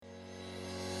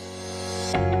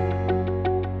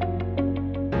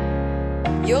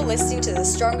You're listening to the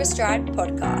Stronger Stride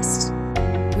podcast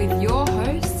with your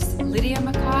hosts, Lydia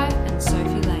Mackay and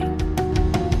Sophie Lane.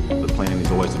 The plan is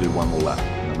always to do one more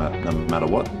lap, no matter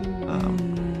what,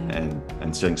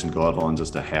 and setting some guidelines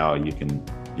as to how you can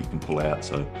pull out.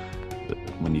 So that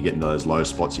when you get into those low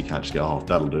spots, you can't just go, "Oh,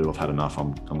 that'll do. I've had enough.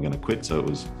 I'm going to quit." So it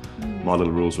was my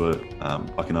little rules were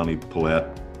I can only pull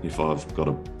out if I've got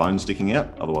a bone sticking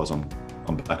out. Otherwise, I'm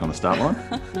back on the start line.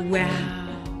 Wow.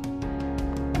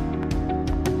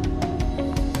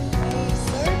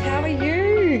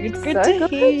 It's good to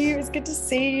hear you. It's good to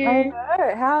see you. I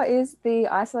know. How is the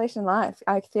isolation life?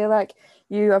 I feel like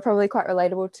you are probably quite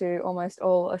relatable to almost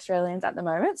all Australians at the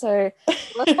moment. So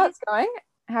what's going?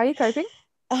 How are you coping?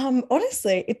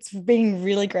 Honestly, it's been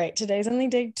really great. Today's only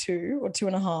day 2 or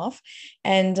 2.5.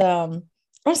 And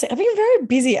honestly, I've been very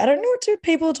busy. I don't know what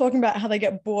people are talking about, how they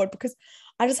get bored, because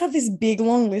I just have this big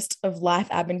long list of life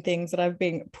admin things that I've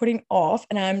been putting off,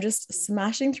 and I'm just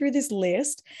smashing through this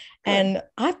list. Good. And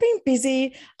I've been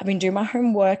busy. I've been doing my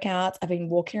home workouts. I've been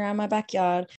walking around my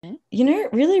backyard,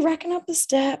 really racking up the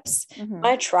steps.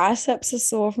 My triceps are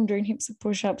sore from doing heaps of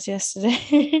push-ups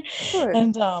yesterday.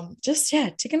 And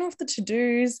ticking off the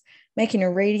to-dos, making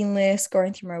a reading list,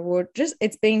 going through my ward.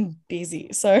 It's been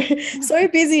busy. So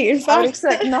busy. In fact, I would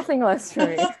expect nothing less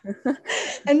from you.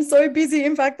 And so busy,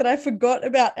 in fact, that I forgot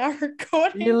about our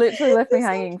recording. You literally left me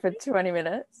hanging for 20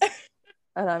 minutes.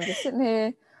 And I'm just sitting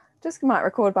here, just might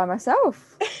record by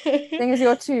myself. Thing is,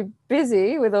 you're too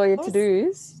busy with all your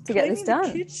to-dos to get this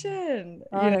done. The kitchen,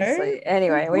 honestly.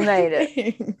 Anyway, we made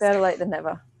it. Better late than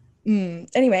never.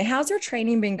 Anyway, how's your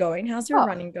training been going? How's your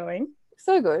running going?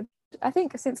 So good. I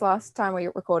think since last time we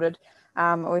recorded,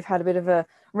 we've had a bit of a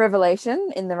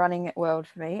revelation in the running world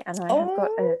for me, and I have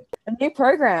got a new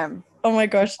program. Oh my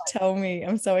gosh, tell me.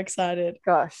 I'm so excited.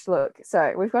 Gosh, look.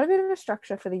 So we've got a bit of a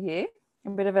structure for the year, a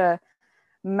bit of a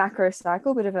macro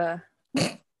cycle, bit of a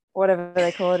whatever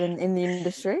they call it in the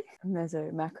industry.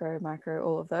 Meso, macro, micro,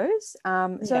 all of those.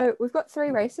 So we've got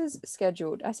 3 races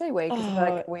scheduled. I say we because I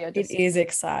feel like we are just it is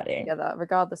exciting together,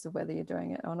 regardless of whether you're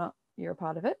doing it or not. You're a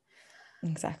part of it.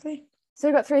 Exactly. So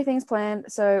we've got 3 things planned.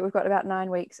 So we've got about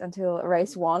 9 weeks until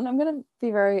race 1. I'm going to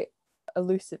be very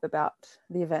elusive about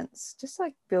the events, just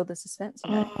like build the suspense.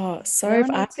 So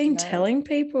I've been telling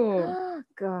people. Oh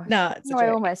gosh. No, it's a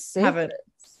joke. All my secrets.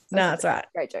 No, it's all right.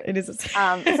 Great joke. It is.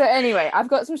 So anyway, I've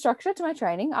got some structure to my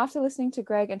training. After listening to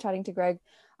Greg and chatting to Greg,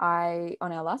 on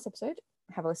our last episode,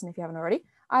 have a listen if you haven't already,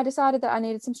 I decided that I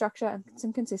needed some structure and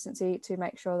some consistency to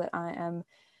make sure that I am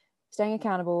staying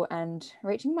accountable and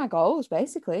reaching my goals,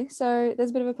 basically. So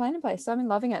there's a bit of a plan in place. So I've been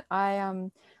loving it. I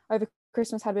over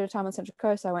Christmas had a bit of time on Central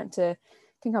Coast. I went to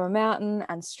Kincomber Mountain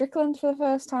and Strickland for the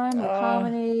first time with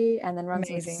Harmony, and then runs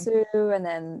in Sue, and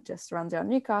then just runs around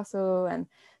Newcastle, and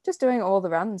just doing all the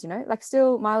runs, like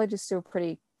still mileage is still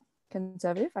pretty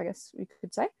conservative, I guess you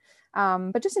could say,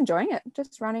 but just enjoying it,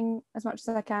 just running as much as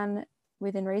I can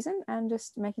within reason and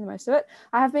just making the most of it.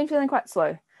 I have been feeling quite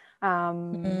slow.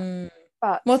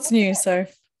 But what's new? So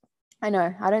I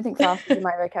know I don't think fast is in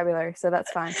my vocabulary, so that's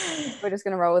fine. We're just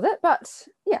going to roll with it. But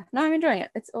yeah, no, I'm enjoying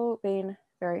it. It's all been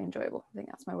very enjoyable. I think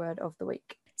that's my word of the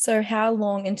week. So how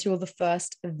long until the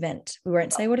first event? We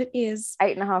won't say what it is.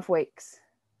 8.5 weeks.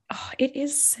 Oh, it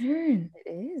is soon.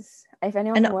 It is. If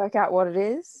anyone can work out what it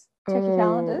is, check your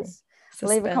calendars.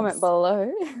 Suspense. Leave a comment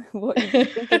below what you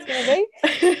think it's going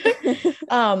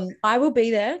to be. I will be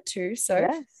there too. So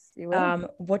yes, you will.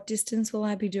 What distance will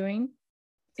I be doing?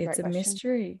 It's a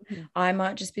mystery. I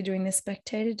might just be doing the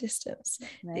spectator distance.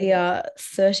 Maybe. The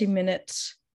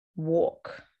 30-minute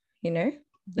walk,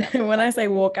 When I say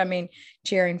walk, I mean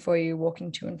cheering for you,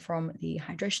 walking to and from the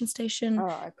hydration station.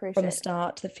 I appreciate from the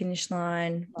start to the finish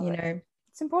line.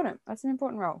 It's important. That's an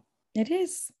important role. It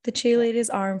is. The cheerleaders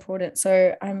are important.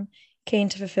 So I'm keen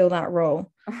to fulfill that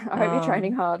role. I hope you're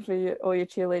training hard for all your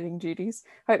cheerleading duties.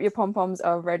 Hope your pom-poms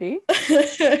are ready.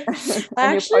 I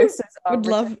actually would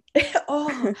love.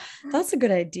 That's a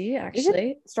good idea,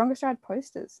 actually. Stronger Stride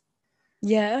posters.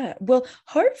 Yeah. Well,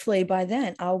 hopefully by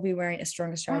then I'll be wearing a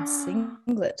Stronger Stride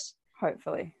singlet.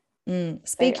 Hopefully.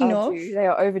 Speaking of, they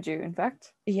are overdue, in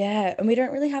fact. Yeah, and we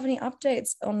don't really have any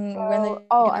updates on when they.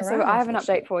 So I have an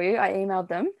update for you. I emailed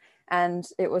them, and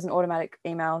it was an automatic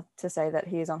email to say that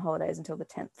he is on holidays until the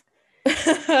 10th.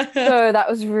 So that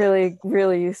was really,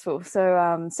 really useful.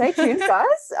 So stay tuned,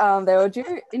 guys. They were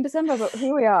due in December, but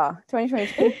here we are,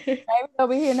 2022. Maybe they'll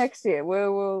be here next year.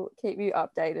 We'll keep you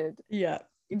updated. Yeah.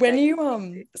 When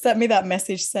you sent me that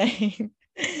message saying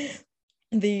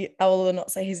I will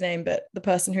not say his name, but the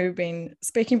person who've been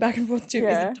speaking back and forth to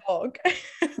is a dog.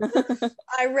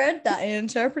 I read that and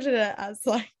interpreted it as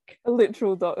like a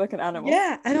literal dog, like an animal.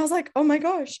 Yeah. And I was like, oh my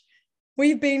gosh,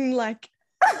 We've been like,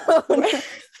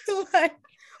 like,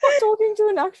 What, talking to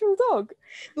an actual dog?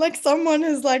 like someone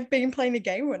has like been playing a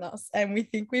game with us, and we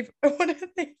think we've. What are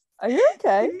they? Are you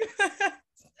okay?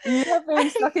 You have been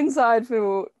stuck inside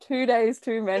for 2 days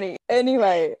too many.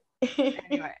 Anyway,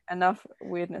 enough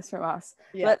weirdness from us.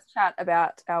 Yeah. Let's chat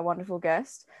about our wonderful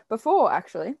guest. Before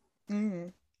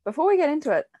we get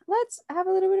into it, let's have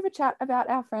a little bit of a chat about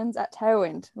our friends at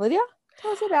Tailwind. Lydia,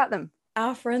 tell us about them.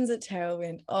 Our friends at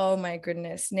Tailwind. Oh my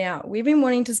goodness. Now, we've been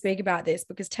wanting to speak about this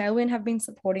because Tailwind have been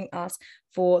supporting us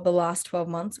for the last 12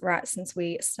 months, right since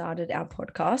we started our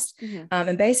podcast.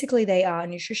 And basically, they are a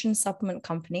nutrition supplement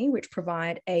company which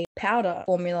provide a powder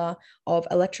formula of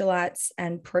electrolytes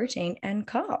and protein and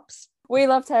carbs. We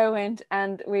love Tailwind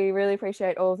and we really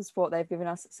appreciate all of the support they've given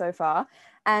us so far.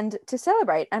 And to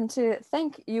celebrate and to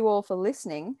thank you all for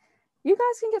listening, you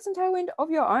guys can get some Tailwind of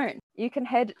your own. You can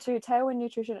head to Tailwind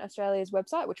Nutrition Australia's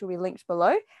website, which will be linked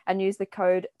below, and use the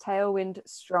code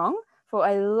TailwindStrong for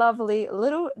a lovely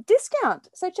little discount.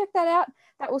 So check that out.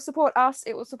 That will support us.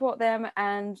 It will support them.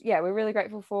 And yeah, we're really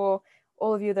grateful for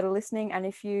all of you that are listening. And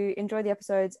if you enjoy the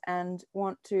episodes and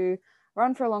want to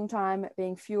run for a long time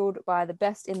being fueled by the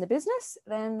best in the business,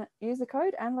 then use the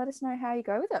code and let us know how you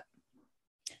go with it.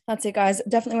 That's it, guys.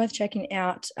 Definitely worth checking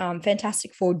out.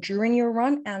 Fantastic for during your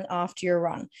run and after your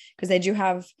run, because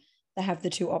they have the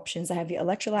two options. They have your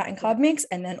electrolyte and carb mix,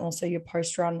 and then also your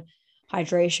post-run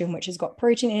hydration, which has got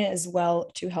protein in it as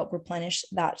well to help replenish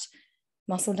that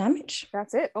muscle damage.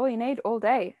 That's it. All you need all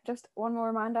day. Just one more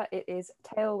reminder, it is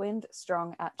Tailwind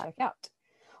Strong at checkout.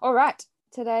 All right.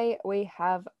 Today we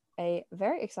have a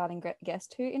very exciting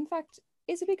guest who, in fact,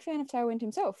 is a big fan of Tailwind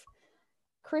himself.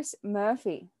 Chris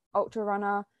Murphy, ultra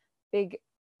runner, big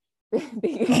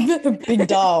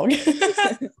dog.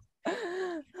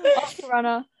 Ultra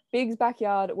runner, Big's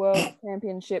Backyard World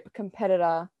Championship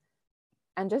competitor,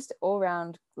 and just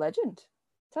all-round legend.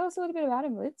 Tell us a little bit about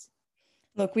him, Liz.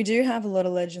 Look, we do have a lot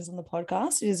of legends on the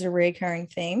podcast. It is a recurring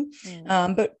theme.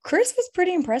 But Chris was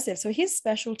pretty impressive. So his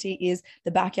specialty is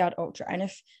the Backyard Ultra. And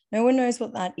if no one knows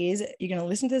what that is, you're going to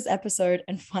listen to this episode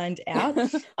and find out.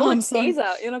 Teaser.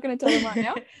 You're not going to tell them right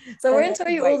now? So we're going to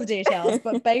tell you all the details.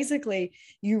 But basically,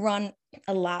 you run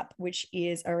a lap, which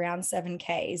is around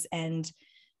 7Ks. And,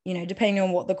 you know, depending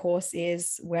on what the course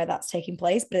is, where that's taking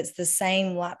place, but it's the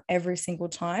same lap every single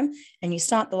time. And you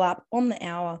start the lap on the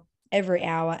hour, every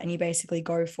hour, and you basically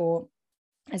go for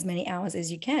as many hours as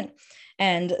you can.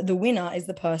 And the winner is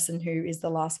the person who is the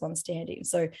last one standing.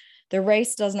 So the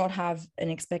race does not have an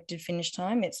expected finish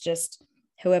time. It's just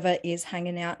whoever is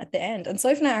hanging out at the end. And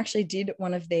Sophie and I actually did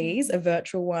one of these, a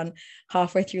virtual one,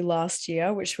 halfway through last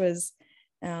year, which was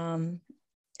was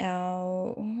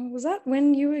that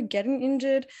when you were getting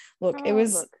injured? It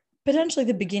was potentially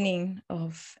the beginning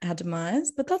of our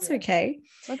demise, but that's okay.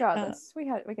 Regardless, we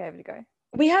gave it a go.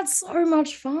 We had so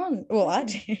much fun. Well, I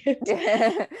did.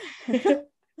 Yeah.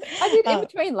 I did in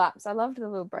between laps. I loved the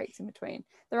little breaks in between.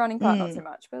 The running part, not so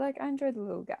much, but like I enjoyed the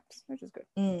little gaps, which was good.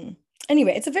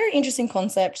 Anyway, it's a very interesting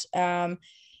concept. And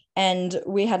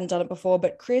we hadn't done it before,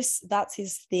 but Chris, that's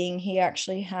his thing. He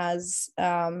actually has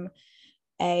an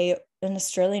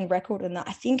Australian record in that.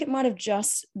 I think it might have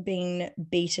just been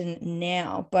beaten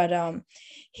now, but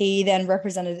he then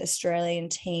represented the Australian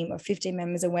team of 15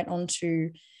 members and went on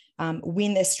to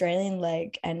win the Australian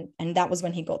leg, and that was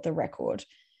when he got the record,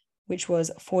 which was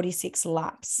 46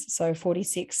 laps, so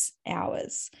 46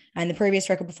 hours. And the previous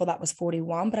record before that was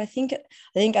 41, but I think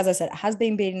as I said, it has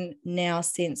been beaten now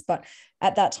since, but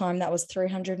at that time that was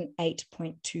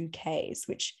 308.2 Ks,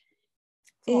 which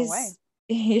is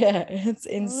it's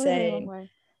insane. Really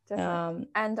definitely.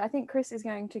 And I think Chris is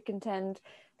going to contend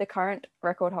the current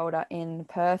record holder in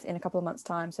Perth in a couple of months'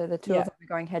 time, so the two of them are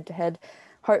going head to head.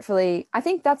 Hopefully, I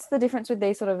think that's the difference with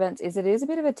these sort of events, is it is a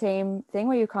bit of a team thing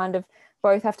where you kind of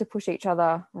both have to push each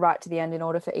other right to the end in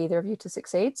order for either of you to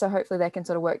succeed. So hopefully they can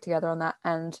sort of work together on that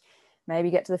and maybe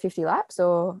get to the 50 laps,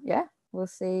 or we'll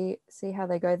see how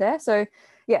they go there. So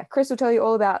Chris will tell you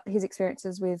all about his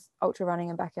experiences with ultra running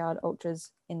and backyard ultras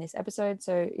in this episode.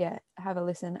 So have a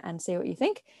listen and see what you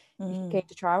think. If you're keen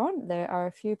to try one, there are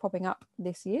a few popping up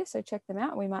this year, so check them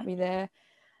out. We might be there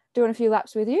doing a few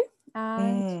laps with you.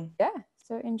 And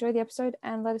so enjoy the episode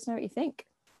and let us know what you think.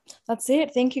 That's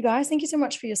it. Thank you, guys. Thank you so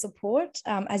much for your support.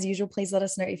 As usual, please let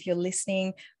us know if you're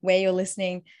listening, where you're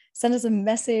listening. Send us a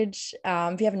message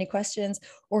if you have any questions,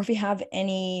 or if you have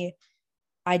any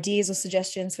ideas or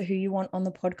suggestions for who you want on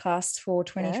the podcast for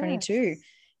 2022.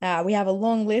 We have a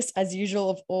long list, as usual,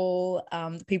 of all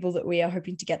the people that we are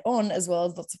hoping to get on, as well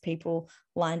as lots of people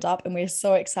lined up. And we're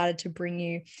so excited to bring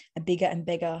you a bigger and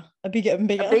better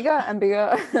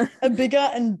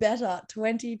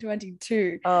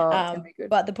 2022. Oh, it's gonna be good.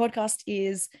 But the podcast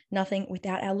is nothing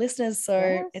without our listeners. So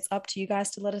Yes. it's up to you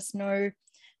guys to let us know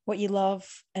what you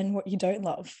love and what you don't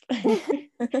love.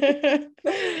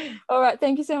 All right.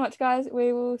 Thank you so much, guys.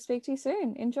 We will speak to you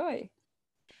soon. Enjoy.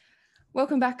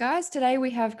 Welcome back, guys. Today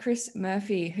we have Chris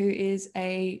Murphy, who is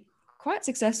a quite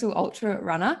successful ultra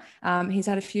runner. He's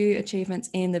had a few achievements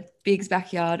in the Biggs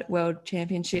Backyard World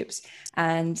Championships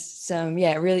and some,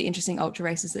 really interesting ultra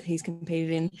races that he's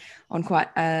competed in on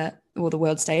quite, the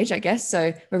world stage, I guess.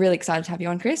 So we're really excited to have you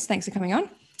on, Chris. Thanks for coming on.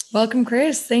 Welcome,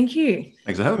 Chris. Thank you.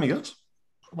 Thanks for having me, guys.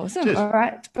 Awesome. Cheers. All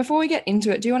right. Before we get into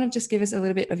it, do you want to just give us a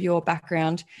little bit of your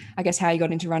background, I guess, how you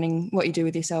got into running, what you do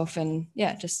with yourself, and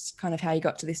just kind of how you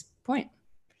got to this point?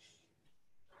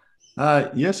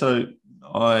 So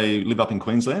I live up in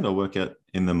Queensland. I work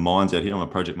in the mines out here. I'm a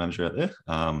project manager out there.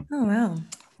 Oh, wow.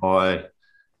 I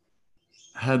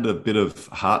had a bit of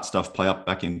heart stuff play up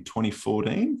back in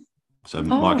 2014, so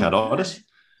myocarditis,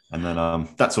 and then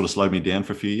that sort of slowed me down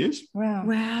for a few years. Wow.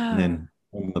 And then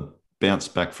on the bounce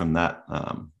back from that,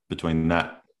 between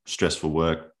that stressful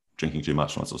work, drinking too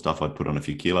much and that sort of stuff, I'd put on a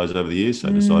few kilos over the years. So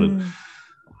I decided I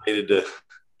needed to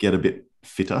get a bit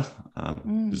fitter.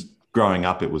 Growing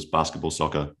up, it was basketball,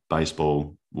 soccer,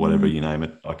 baseball, whatever you name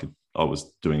it. I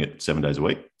was doing it 7 days a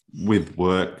week. With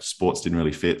work, sports didn't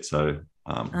really fit. So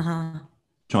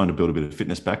trying to build a bit of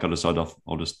fitness back, I decided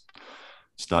I'll just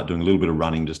start doing a little bit of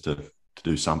running just to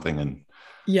do something. And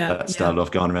that started off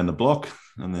going around the block.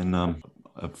 And then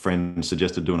a friend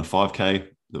suggested doing a 5K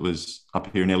that was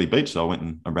up here in Ellie Beach. So I went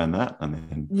and I ran that. And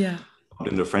then I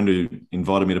went into a friend who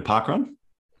invited me to parkrun.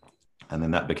 And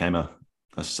then that became a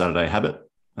Saturday habit,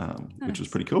 which was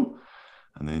pretty cool.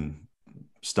 And then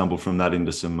stumbled from that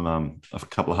into a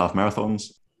couple of half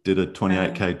marathons, did a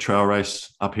 28K trail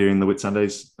race up here in the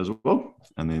Whitsundays as well.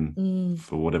 And then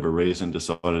for whatever reason,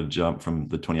 decided to jump from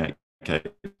the 28K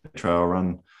trail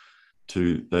run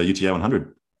to the UTA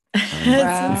 100.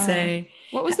 That's insane.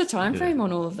 What was the time frame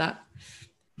on all of that?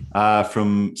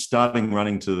 From starting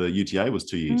running to the UTA was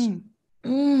 2 years.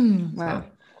 Wow.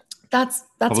 That's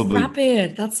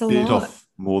rapid. That's a bit lot. Off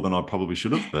more than I probably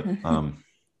should have, but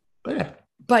yeah.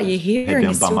 But you're here Head and down,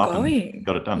 you're still bum up, going. and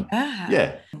got it done.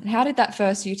 Yeah. How did that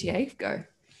first UTA go?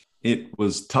 It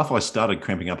was tough. I started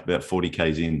cramping up about 40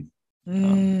 Ks in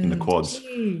the quads.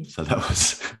 Geez. So that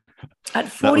was At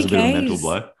 40 that was a bit of a Ks. mental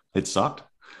blow. It sucked.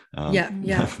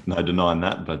 No denying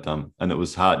that. But and it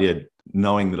was hard. Yeah,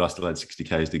 knowing that I still had 60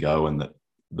 Ks to go and that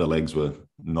the legs were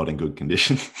not in good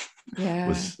condition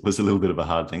was a little bit of a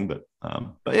hard thing. But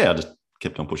yeah, I just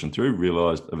kept on pushing through.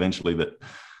 Realised eventually that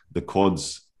the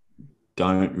quads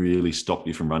don't really stop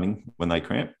you from running when they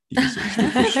cramp. You can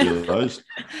still push through those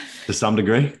to some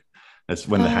degree. It's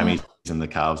when the hammies and the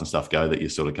calves and stuff go that you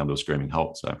sort of come to a screaming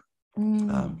halt. So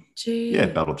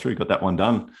battled through, got that one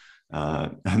done.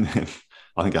 And then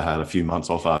I think I had a few months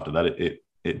off after that.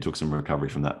 It took some recovery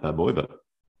from that bad boy, but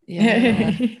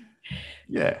it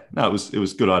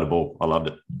was good. I had a ball. I loved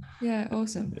it. Yeah,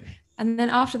 awesome. Yeah. And then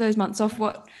after those months off,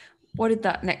 what did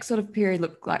that next sort of period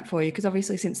look like for you? Because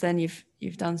obviously since then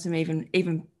you've done some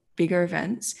even bigger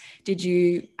events. Did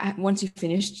you, once you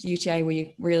finished UTA, were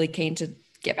you really keen to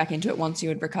get back into it once you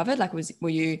had recovered? Like were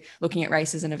you looking at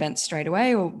races and events straight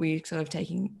away, or were you sort of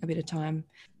taking a bit of time?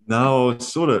 No, I was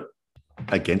sort of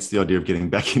against the idea of getting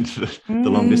back into the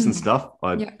long distance stuff.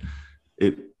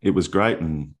 It was great,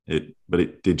 but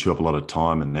it did chew up a lot of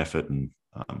time and effort and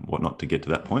whatnot to get to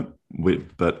that point.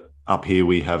 But up here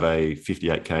we have a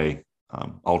 58K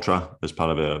ultra as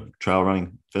part of our trail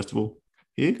running festival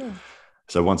here. Cool.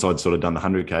 So once I'd sort of done the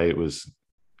 100K, it was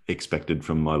expected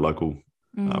from my local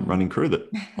running crew that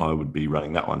I would be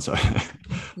running that one. So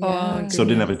so I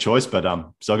didn't have a choice, but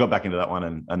so I got back into that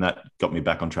one and that got me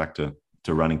back on track to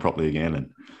running properly again,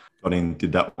 and got in,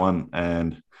 did that one.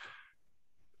 And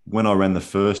when I ran the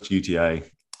first UTA,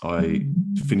 I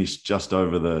finished just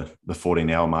over the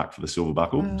 14-hour mark for the silver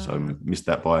buckle. So I missed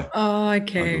that by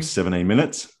 17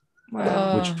 minutes,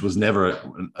 which was never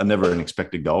an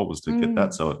expected goal, was to get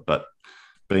that. So, but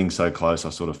being so close,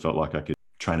 I sort of felt like I could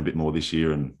train a bit more this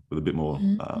year, and with a bit more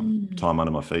time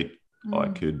under my feet, I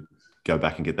could go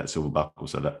back and get that silver buckle.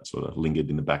 So that sort of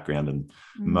lingered in the background and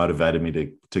motivated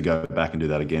me to go back and do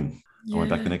that again. I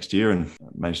went back the next year and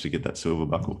managed to get that silver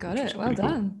buckle. Got it. Well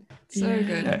done. Cool. So Yeah.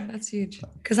 good. Yeah. That's huge.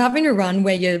 Because having a run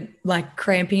where you're like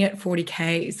cramping at 40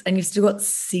 Ks and you've still got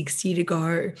 60 to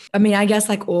go. I mean, I guess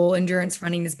like all endurance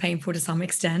running is painful to some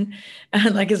extent.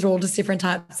 And like it's all just different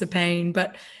types of pain.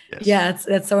 But Yes.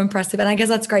 yeah, it's so impressive. And I guess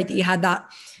that's great that you had that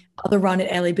other run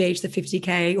at Ellie Beach, the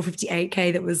 50K or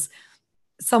 58K that was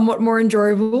somewhat more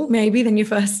enjoyable maybe than your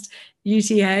first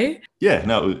UTA. Yeah,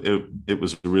 no, it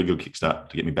was a really good kickstart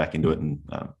to get me back into it and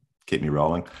keep me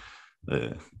rolling.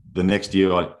 The next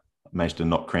year, I managed to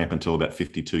not cramp until about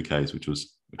 52 Ks, which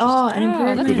was An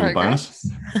improvement. good little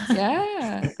progress.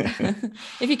 Yeah.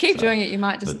 If you keep doing it, you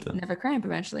might just but, never cramp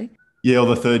eventually. yeah. Well,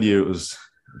 the third year it was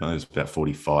about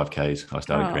 45 Ks. I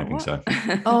started cramping, what? so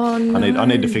Oh, no. I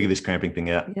need to figure this cramping thing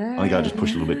out. Yeah. I think I just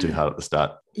pushed a little bit too hard at the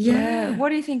start. Yeah. What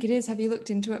do you think it is? Have you looked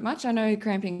into it much? I know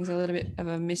cramping is a little bit of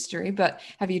a mystery, but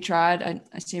have you tried,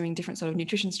 assuming different sort of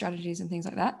nutrition strategies and things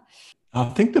like that? I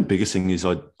think the biggest thing is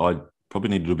I probably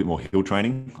need a little bit more hill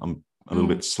training. I'm a little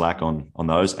bit slack on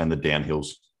those, and the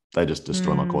downhills, they just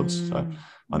destroy my quads. So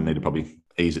I need to probably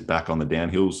ease it back on the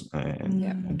downhills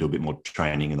and do a bit more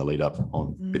training in the lead up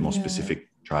on a bit more specific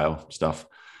trail stuff.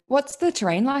 What's the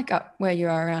terrain like up where you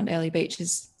are around Early Beach?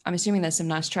 I'm assuming there's some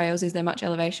nice trails. Is there much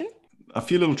elevation? A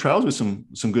few little trails with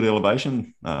some good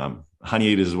elevation. Honey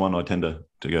Eaters is one I tend to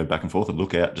go back and forth and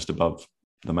look out just above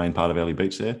the main part of Early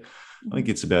Beach there. I think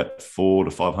it's about 400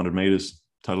 to 500 meters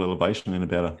total elevation in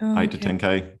about 8 to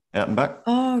 10K out and back.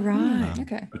 Oh, right.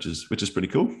 Okay. Which is pretty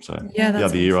cool. So Yeah, the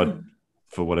that's other year, awesome.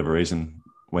 for whatever reason,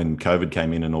 when COVID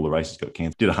came in and all the races got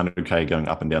cancelled, did 100K going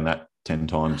up and down that 10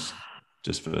 times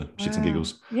just for shits and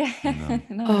giggles. Yeah. And,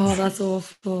 Nice. Oh, that's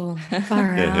awful.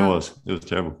 Far Yeah, out. it was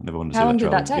terrible. Never wanted to How see long that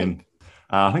did that trail again.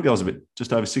 I think that was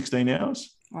just over 16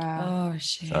 hours. Wow. Oh,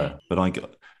 shit. So, but I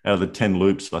got out of the 10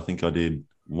 loops, I think I did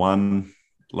one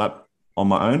lap on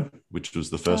my own, which was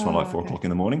the first one, like 4 o'clock in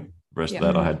the morning. The rest of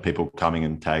that, I had people coming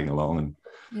and tagging along,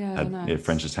 and had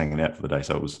friends just hanging out for the day.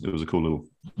 So it was a cool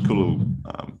little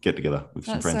get together with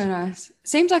some That's friends. so nice.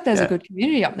 Seems like there's a good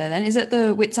community up there then. Is it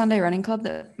the Whitsunday Running Club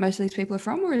that most of these people are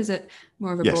from, or is it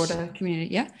more of a broader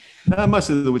community? Yeah.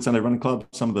 Mostly the Whitsunday Running Club.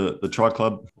 Some of the Tri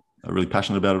Club are really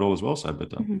passionate about it all as well. So,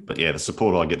 but yeah, the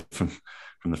support I get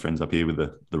from the friends up here with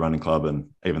the running club, and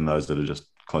even those that are just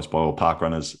close by or park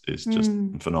runners, is just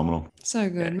phenomenal. So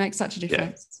good. Makes such a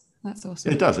difference. That's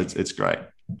awesome. It does. It's great.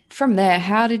 From there,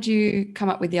 how did you come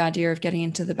up with the idea of getting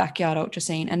into the backyard ultra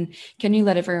scene? And can you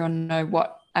let everyone know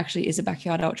what actually is a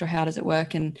backyard ultra? How does it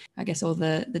work? And I guess all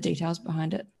the details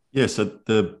behind it. Yeah, so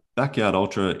the Backyard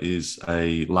Ultra is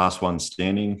a last one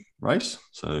standing race.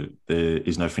 So there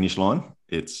is no finish line.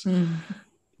 It's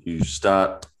you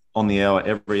start on the hour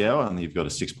every hour, and you've got a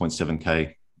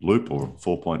 6.7K loop or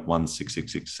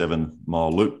 4.16667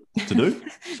 mile loop to do.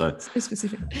 So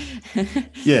specific.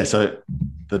 yeah, so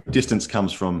the distance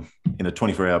comes from in a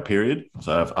 24-hour period.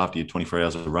 So after your 24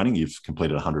 hours of running, you've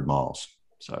completed 100 miles.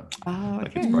 So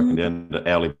that gets broken down to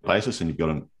hourly basis, and you've got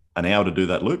an hour to do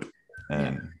that loop.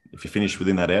 And if you finish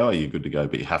within that hour, you're good to go,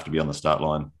 but you have to be on the start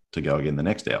line to go again the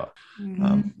next hour.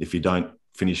 If you don't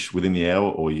finish within the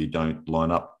hour, or you don't line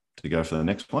up to go for the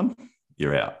next one,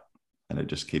 you're out. And it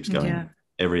just keeps going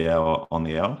every hour on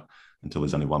the hour until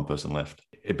there's only one person left.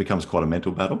 It becomes quite a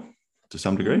mental battle to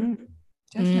some degree.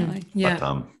 Definitely.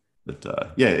 Yeah. But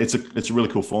it's a really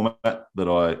cool format that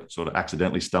I sort of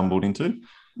accidentally stumbled into.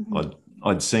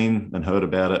 I'd seen and heard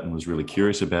about it and was really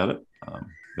curious about it.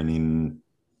 And in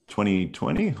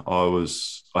 2020,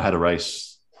 I had a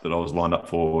race that I was lined up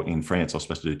for in France. I was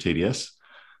supposed to do TDS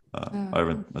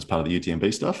over as part of the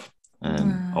UTMB stuff,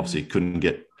 and obviously couldn't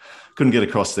get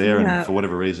across there. And for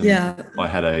whatever reason, I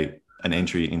had an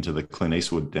entry into the Clint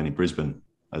Eastwood down in Brisbane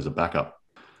as a backup.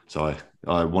 So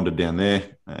I wandered down there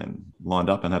and lined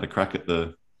up and had a crack at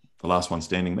the last one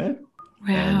standing there.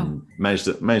 Wow. And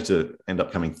managed to end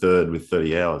up coming third with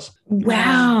 30 hours.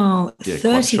 Wow. Yeah,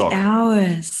 quite 30 shocked.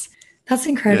 hours. That's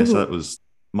incredible. Yeah, so that was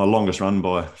my longest run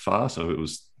by far. So I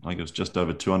think it was just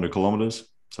over 200 kilometers.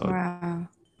 So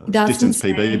That's distance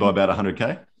insane. PB by about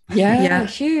 100K. Yeah,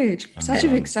 huge. Such a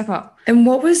big step up. And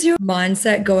what was your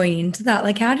mindset going into that?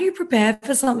 Like, how do you prepare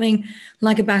for something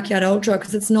like a backyard ultra?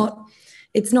 Because it's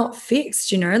not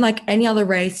fixed, like any other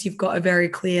race. You've got a very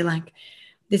clear, like,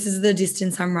 this is the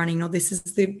distance I'm running, or this is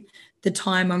the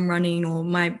time I'm running, or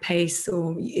my pace,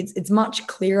 or it's much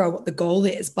clearer what the goal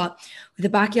is. But with the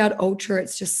backyard ultra,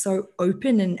 it's just so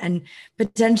open and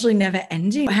potentially never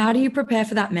ending. How do you prepare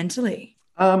for that mentally?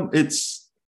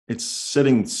 It's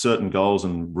setting certain goals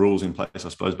and rules in place, I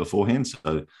suppose, beforehand.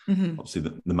 So obviously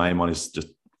the main one is just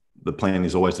the plan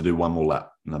is always to do one more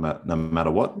lap, no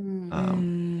matter what,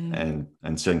 and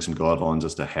setting some guidelines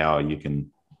as to how you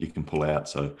can pull out.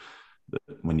 So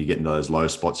when you get into those low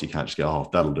spots, you can't just go, oh,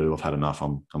 that'll do. I've had enough.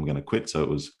 I'm going to quit. So it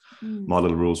was, my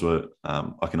little rules were,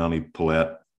 I can only pull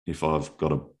out if I've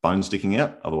got a bone sticking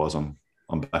out. Otherwise I'm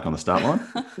back on the start line.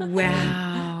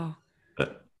 Wow.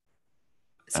 But,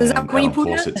 so is that when you pulled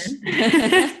out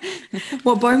then?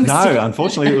 What bone was No, sticking?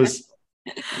 unfortunately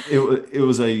it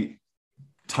was a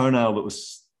toenail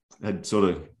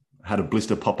that had a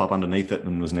blister pop up underneath it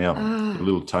and was now the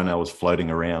little toenail was floating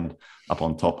around up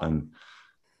on top, and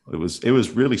it was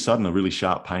really sudden, a really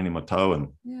sharp pain in my toe, and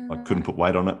I couldn't put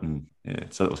weight on it, and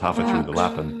so it was halfway through the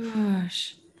lap, and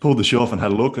pulled the shoe off and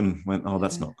had a look and went, oh,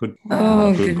 that's not good.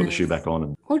 I couldn't put the shoe back on,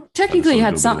 and Well, technically you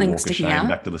had something walk of sticking shame out.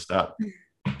 back to the start.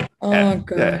 Oh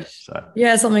gosh.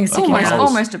 Yeah, something sticking Almost, out.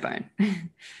 almost a bone.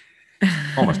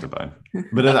 almost a bone.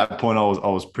 But at that point, I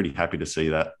was pretty happy to see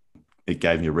that. It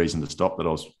gave me a reason to stop that I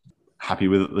was happy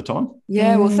with at the time.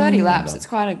 Yeah, well, 30 laps, it's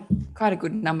quite a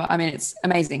good number. I mean, it's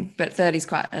amazing, but 30 is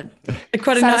quite a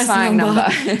nice satisfying number.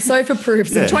 So for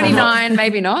proofs. Yeah. 29,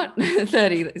 maybe not.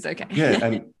 30 is okay. Yeah,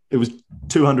 and it was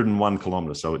 201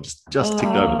 kilometers, so it just ticked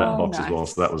over that box as well.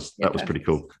 nice. So that was pretty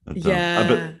cool. But, Yeah.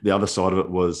 but the other side of it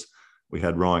was we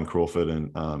had Ryan Crawford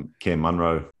and Cam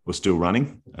Munro were still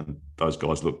running, and those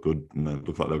guys looked good, and they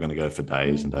looked like they were going to go for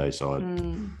days and days. So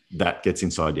that gets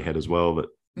inside your head as well. That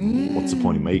what's the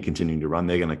point of me continuing to run?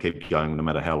 They're going to keep going no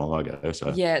matter how long I go.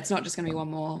 So Yeah, it's not just going to be one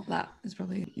more lap. It's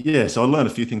probably yeah, so I learned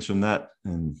a few things from that,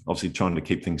 and obviously trying to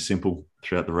keep things simple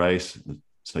throughout the race,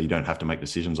 so you don't have to make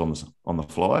decisions on the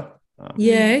fly.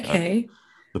 Okay.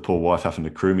 The poor wife having to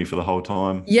crew me for the whole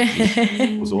time.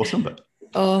 Yeah. was awesome, but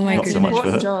Oh my Not goodness. so much for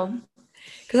her. important job.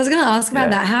 Because I was going to ask about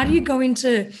Yeah. that. How do you go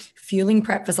into fueling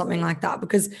prep for something like that?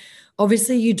 Because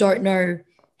obviously you don't know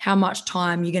how much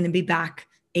time you're going to be back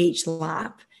each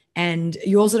lap. And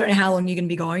you also don't know how long you're going to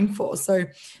be going for. So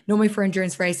normally for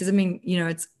endurance races, I mean,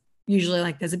 it's usually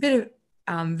like there's a bit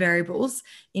of variables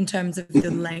in terms of the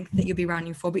length that you'll be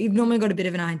running for, but you've normally got a bit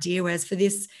of an idea. Whereas for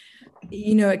this,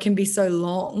 it can be so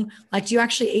long. Like, do you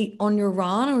actually eat on your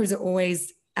run, or is it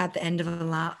always at the end of a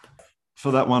lap?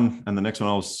 for that one and the next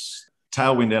one, I was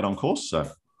tailwind out on course. So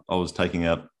I was taking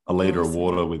out a litre of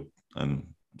water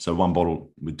so one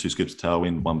bottle with 2 skips of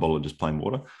tailwind, one bottle of just plain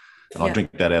water. And I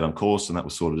drink that out on course, and that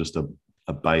was sort of just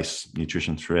a base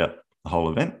nutrition throughout the whole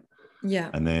event.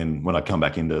 Yeah. And then when I come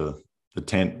back into the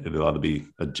tent, it'll either be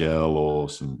a gel or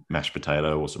some mashed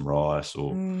potato or some rice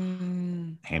or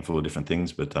a handful of different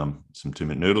things, but some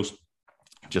 2-minute noodles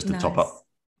just to top up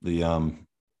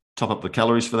the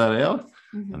calories for that hour,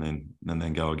 and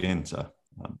then go again. So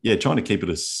trying to keep it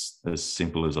as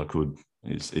simple as I could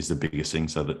is the biggest thing,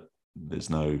 so that there's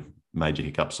no major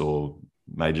hiccups or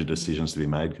major decisions to be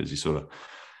made, because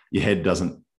your head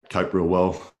doesn't cope real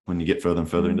well when you get further and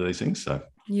further into these things. So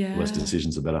less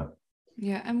decisions are better.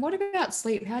 Yeah. And what about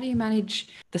sleep? How do you manage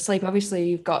the sleep? Obviously,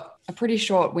 you've got a pretty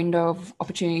short window of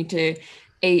opportunity to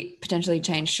eat, potentially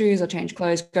change shoes or change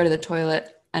clothes, go to the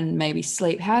toilet, and maybe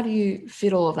sleep. How do you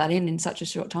fit all of that in such a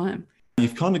short time?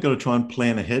 You've kind of got to try and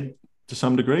plan ahead to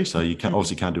some degree. So you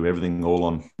obviously can't do everything all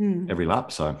on every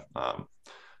lap. So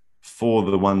for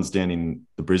the ones down in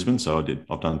the Brisbane, so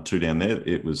I've done 2 down there.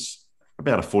 It was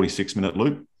about a 46-minute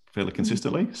loop fairly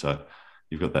consistently. So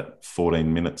you've got that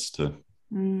 14 minutes to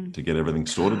get everything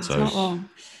sorted. So Not long.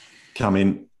 come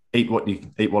in, eat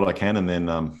what I can, and then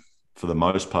for the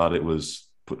most part, it was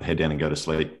put the head down and go to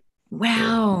sleep.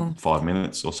 Wow. 5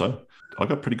 minutes or so. I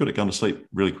got pretty good at going to sleep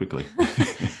really quickly.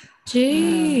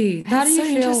 Gee, How do that's you so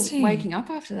feel interesting. waking up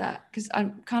after that? Because I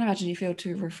can't imagine you feel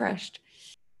too refreshed.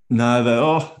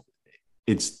 No,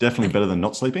 it's definitely better than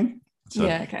not sleeping. So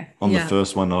okay. on the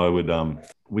first one, I would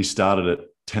we started at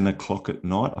 10 o'clock at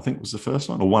night, I think was the first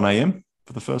one, or 1 a.m.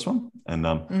 for the first one. And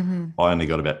I only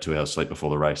got about 2 hours sleep before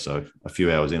the race. So a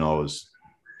few hours in, I was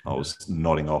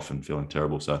nodding off and feeling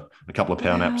terrible. So a couple of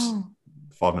power naps,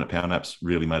 5-minute power naps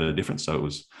really made a difference. So it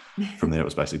was from there, it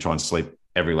was basically trying to sleep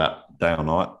every lap, day or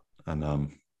night.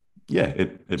 And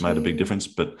it made a big difference.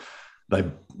 But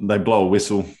they blow a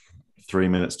whistle 3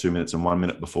 minutes, 2 minutes, and 1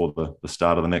 minute before the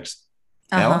start of the next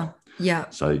hour. Yeah.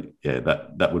 So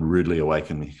that would rudely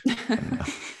awaken me. And,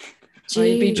 So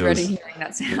you'd be Gee. dreading hearing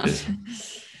that sound.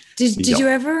 Did you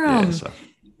ever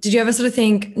did you ever sort of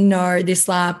think, no, this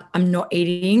lap I'm not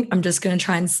eating, I'm just going to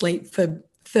try and sleep for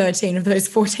 13 of those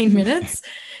 14 minutes?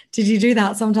 Did you do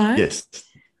that sometimes? Yes.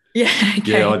 Yeah.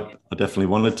 Okay. Yeah, I definitely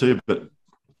wanted to, but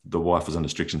the wife was under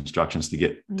strict instructions to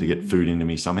get food into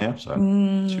me somehow. So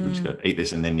she would just go, eat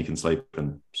this and then you can sleep,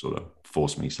 and sort of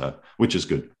force me. So, which is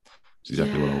good. It's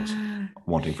exactly what I was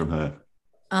wanting from her.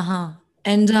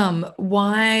 And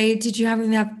why did you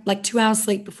only have like 2 hours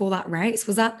sleep before that race?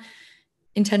 Was that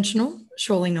intentional?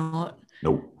 Surely not.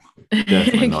 Nope.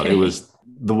 definitely not. It Okay. was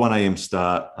the 1 a.m.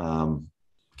 start,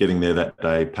 getting there that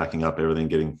day, packing up everything,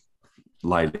 getting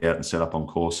laid out and set up on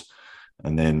course,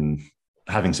 and then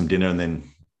having some dinner, and then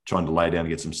trying to lay down and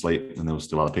get some sleep. And there was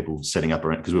still other people setting up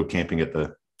around because we were camping I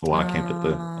camped at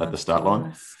the Of start line.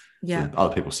 course. Yeah. So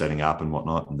other people setting up and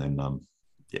whatnot, and then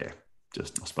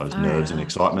just I suppose Oh, nerves and yeah.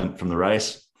 excitement from the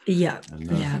race. Yeah.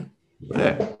 And, Yeah.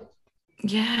 yeah,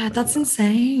 Yeah, that's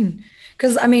insane.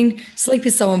 Because I mean, sleep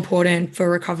is so important for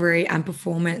recovery and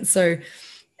performance. So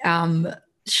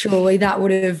surely that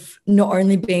would have not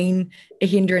only been a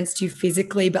hindrance to you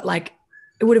physically, but like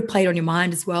it would have played on your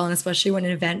mind as well. And especially when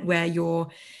an event where your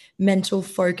mental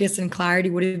focus and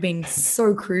clarity would have been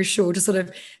so crucial to sort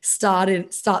of start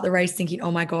the race thinking,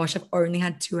 oh my gosh, I've only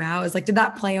had 2 hours. Like, did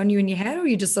that play on you in your head, or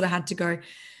you just sort of had to go, I'm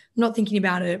not thinking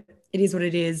about it. It is what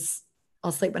it is.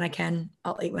 I'll sleep when I can.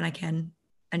 I'll eat when I can,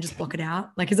 and just block it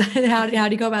out. Like, is that how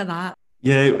do you go about that?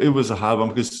 yeah, it was a hard one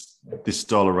because this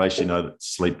style of race, that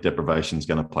sleep deprivation is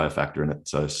going to play a factor in it.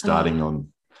 So starting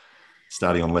on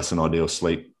less than ideal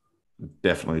sleep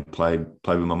definitely played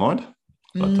with my mind.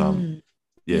 But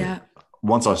yeah,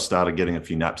 once I started getting a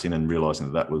few naps in and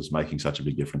realizing that was making such a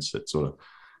big difference, it sort of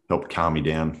helped calm me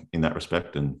down in that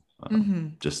respect, and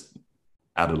just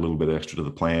add a little bit extra to the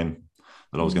plan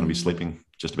that I was going to be sleeping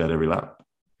just about every lap.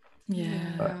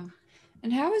 Yeah.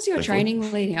 And how was your Thankfully.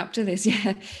 training leading up to this?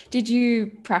 Yeah. Did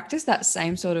you practice that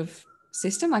same sort of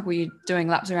system? Like, were you doing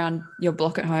laps around your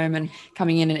block at home and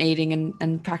coming in and eating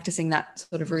and practicing that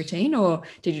sort of routine? Or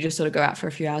did you just sort of go out for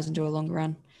a few hours and do a longer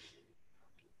run?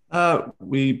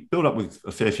 We built up with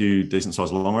a fair few decent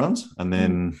sized long runs, and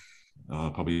then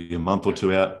probably a month or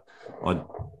two out,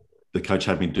 the coach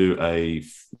had me do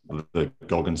the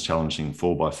Goggins challenging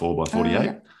 4x4 by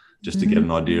 48, just to get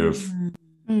an idea of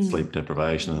sleep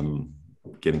deprivation and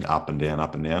getting up and down.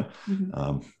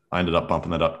 I ended up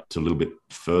bumping that up to a little bit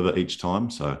further each time.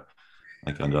 So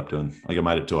I think I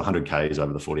made it to 100 Ks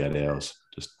over the 48 hours,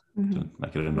 just to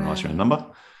make it a nice round number.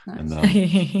 Nice.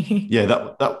 And yeah,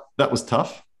 that was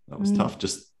tough. That was tough.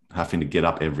 Just having to get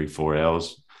up every 4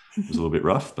 hours was a little bit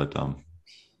rough, but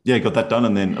yeah, got that done.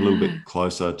 And then a little bit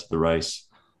closer to the race,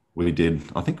 we did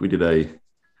a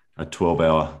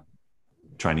 12-hour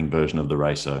training version of the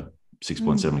race. So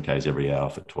 6.7 Ks every hour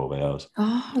for 12 hours.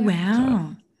 Oh,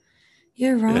 wow.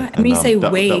 You're right. Yeah, and when you say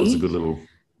that was a good little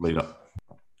lead up.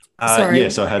 Sorry. Yeah,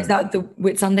 so I had, is that the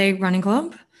Whit Sunday Running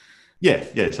Club? yeah.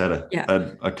 So I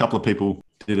had a couple of people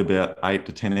did about 8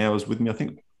 to 10 hours with me, I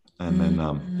think. And then,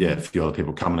 a few other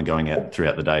people coming and going out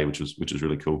throughout the day, which was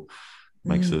really cool.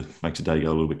 Makes a day go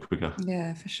a little bit quicker.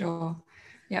 Yeah, for sure.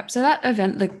 Yep. So that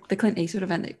event, the Clint Eastwood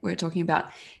event that we're talking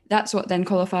about, that's what then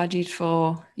qualified you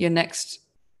for your next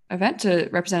event to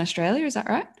represent Australia. Is that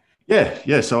right?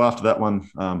 Yeah. So after that one,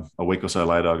 a week or so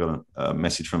later, I got a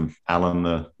message from Alan,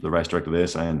 the race director there,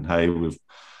 saying, "Hey, we've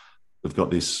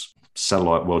got this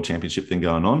satellite world championship thing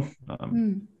going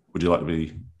on. Would you like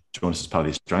to join us as part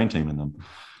of the Australian team?" And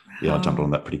I jumped on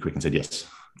that pretty quick and said yes.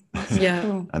 Yeah.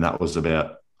 Cool. And that was I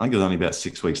think it was only about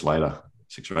 6 weeks later,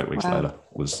 6 or 8 weeks later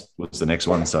was the next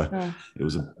one. So it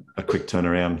was a quick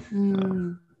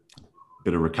turnaround,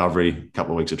 bit of recovery, a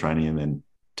couple of weeks of training, and then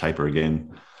taper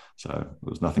again. So there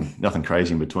was nothing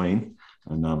crazy in between.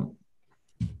 And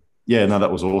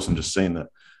that was awesome. Just seeing that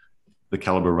the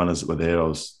caliber of runners that were there, I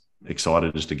was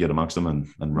excited just to get amongst them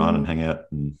and run and hang out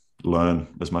and learn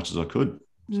as much as I could.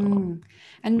 So,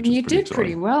 and you did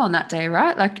pretty well on that day,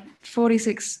 right? Like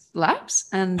 46 laps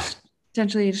and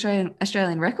potentially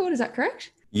Australian record. Is that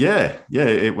correct? Yeah,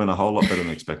 it went a whole lot better than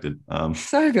expected.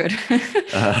 So good.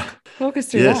 Talk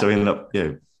us through that. So we ended up,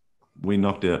 we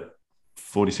knocked out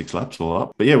 46 laps all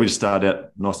up. But we just started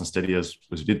out nice and steady as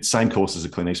we did. Same course as a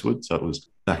Clint Eastwood. So it was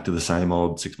back to the same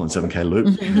old 6.7K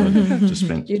loop. Just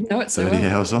spent You'd know it so 30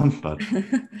 well. hours on. But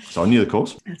so I knew the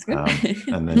course. That's good.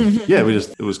 And then,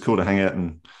 it was cool to hang out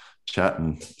and chat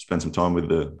and spend some time with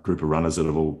the group of runners that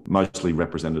have all mostly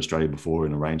represented Australia before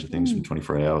in a range of things from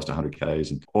 24 hours to 100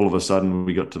 Ks. And all of a sudden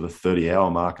we got to the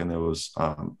 30-hour mark and there was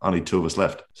only 2 of us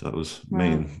left. So it was me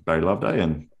and Barry Loveday.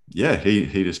 And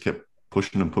he just kept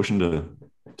pushing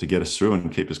to get us through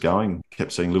and keep us going.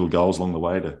 Kept setting little goals along the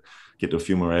way to get to a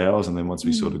few more hours. And then once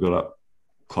we sort of got up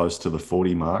close to the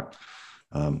 40 mark,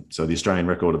 so the Australian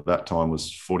record at that time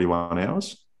was 41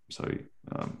 hours. So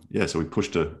so we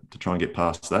pushed to try and get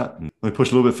past that, and we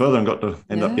pushed a little bit further and got to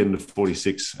end up getting to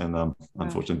 46. And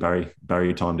unfortunately,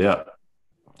 Barry timed out.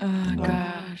 Oh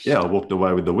gosh. I walked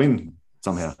away with the win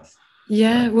somehow.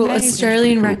 Yeah, well, Amazing.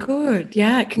 Australian Cool. record.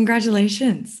 Yeah,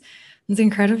 congratulations. It's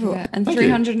incredible. Yeah. And Thank you.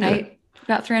 308,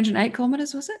 about 308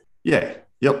 kilometers, was it? Yeah.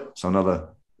 Yep. So another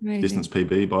Amazing. distance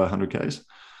PB by 100 Ks,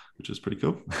 which is pretty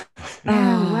cool. Oh,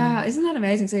 wow. Isn't that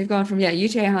amazing? So you've gone from,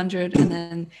 UTA 100 and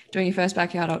then doing your first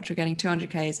backyard ultra, getting 200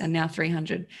 Ks and now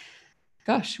 300.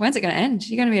 Gosh, when's it going to end?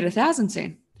 You're going to be at 1,000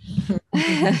 soon.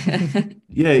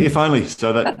 Yeah, if only.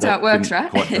 So that's how it works, didn't right?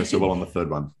 quite go so well on the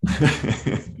third one.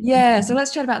 Yeah, so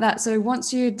let's chat about that. So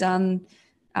once you'd done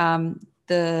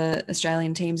the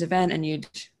Australian teams event and you'd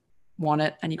won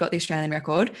it and you got the Australian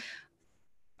record,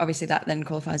 obviously that then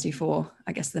qualifies you for,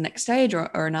 I guess, the next stage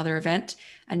or another event,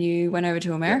 and you went over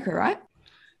to America, right?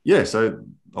 Yeah, so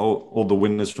all the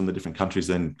winners from the different countries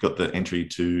then got the entry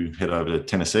to head over to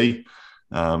Tennessee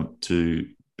to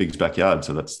Big's backyard.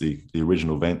 So that's the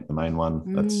original event, the main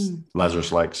one. That's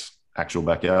Lazarus Lake's actual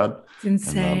backyard. It's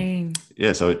insane.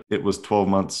 And, so it was 12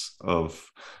 months of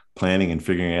planning and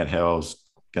figuring out how I was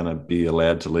going to be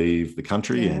allowed to leave the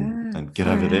country and get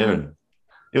over there. And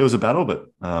it was a battle, but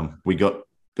we got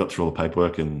through all the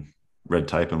paperwork and red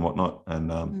tape and whatnot.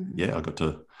 And I got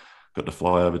to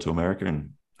fly over to America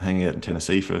and hang out in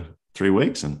Tennessee for 3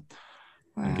 weeks and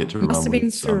get to Must have been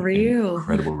surreal.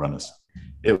 Incredible runners.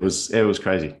 It was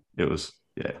crazy. It was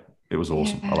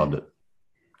awesome. I loved it.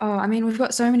 Oh, I mean, we've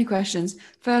got so many questions.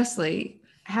 Firstly,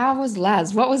 how was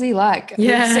Laz? What was he like?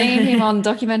 Yeah. We've seen him on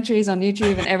documentaries on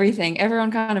YouTube and everything. Everyone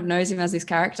kind of knows him as this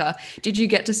character. Did you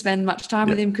get to spend much time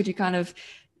with him? Could you kind of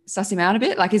suss him out a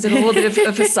bit? Like, is it a little bit of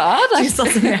a facade? Like,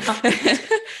 suss him out.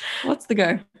 What's the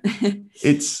go?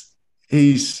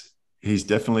 He's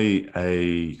definitely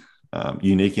a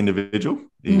unique individual.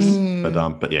 He's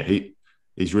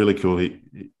really cool.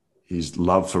 His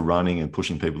love for running and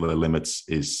pushing people to their limits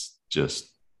is just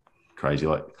crazy.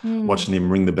 Like watching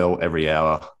him ring the bell every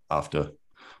hour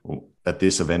at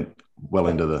this event, well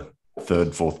into the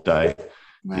third, fourth day.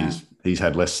 Wow. He's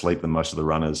had less sleep than most of the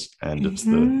runners, and it's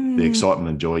the excitement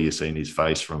and joy you see in his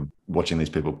face from watching these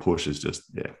people push is just,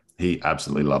 he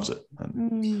absolutely loves it.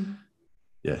 And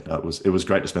it was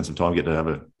great to spend some time, get to have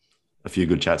a few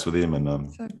good chats with him.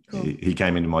 And so cool. he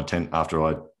came into my tent after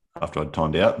I'd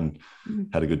timed out and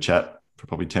had a good chat for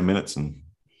probably 10 minutes. And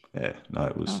it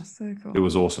was so cool. It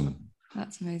was awesome.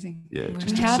 That's amazing. Yeah. Wow.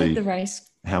 Just How to see did the race?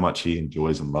 How much he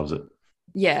enjoys and loves it.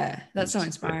 Yeah, that's so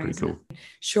inspiring. Pretty cool.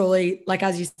 Surely, like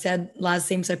as you said, Laz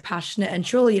seems so passionate, and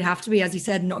surely you'd have to be, as you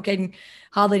said, not getting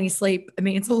hardly any sleep. I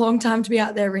mean, it's a long time to be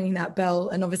out there ringing that bell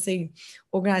and obviously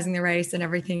organizing the race and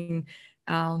everything.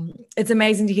 It's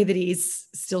amazing to hear that he's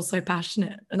still so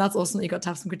passionate, and that's awesome that you got to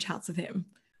have some good chats with him.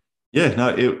 Yeah,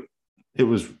 no, it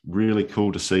was really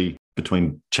cool to see,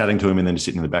 between chatting to him and then just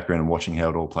sitting in the background and watching how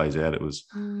it all plays out. It was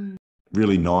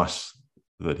really nice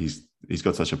that he's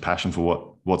got such a passion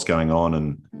for what's going on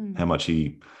and how much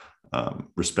he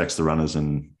respects the runners,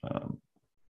 and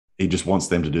he just wants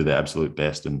them to do their absolute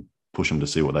best and push them to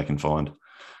see what they can find.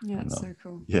 Yeah, that's so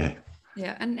cool. Yeah.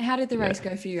 Yeah. And how did the race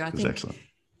go for you? I think excellent.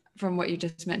 From what you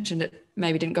just mentioned, it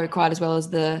maybe didn't go quite as well as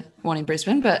the one in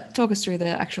Brisbane, but talk us through the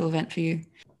actual event for you.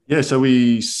 Yeah, so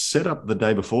we set up the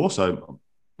day before. So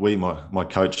my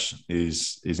coach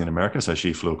is in America, so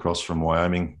she flew across from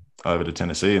Wyoming over to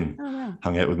Tennessee and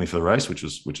hung out with me for the race, which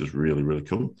was really, really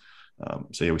cool.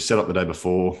 We set up the day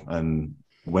before and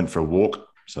went for a walk.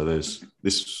 So there's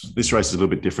this race is a little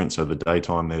bit different. So the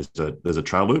daytime there's a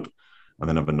trail loop, and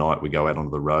then overnight we go out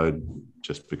onto the road,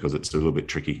 just because it's a little bit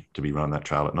tricky to be running that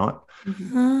trail at night.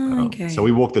 Okay. So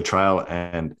we walked the trail,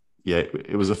 and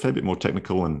it was a fair bit more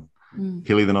technical and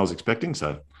hilly than I was expecting.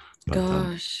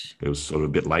 Gosh, it was sort of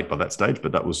a bit late by that stage,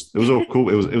 but it was all cool.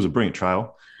 It was a brilliant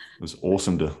trail. It was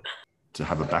awesome to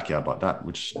have a backyard like that,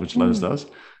 which Lotus does.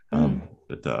 So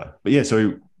we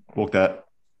walked that,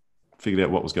 figured out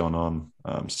what was going on,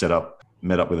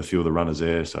 met up with a few of the runners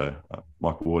there. So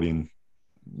Michael Wardian,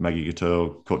 Maggie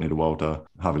Guttell, Courtney DeWalter,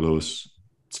 Harvey Lewis,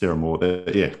 Sarah Moore.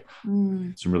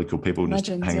 Some really cool people. Legends,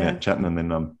 just hanging out, chatting, and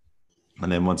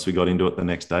then once we got into it the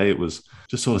next day, it was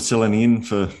just sort of settling in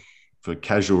for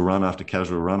casual run after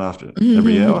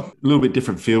every hour. A little bit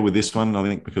different feel with this one, I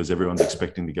think, because everyone's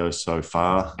expecting to go so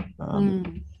far.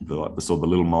 The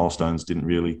little milestones didn't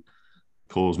really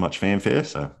cause much fanfare.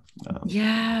 So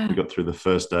we got through the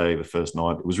first day, the first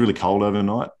night. It was really cold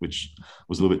overnight, which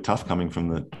was a little bit tough coming from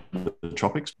the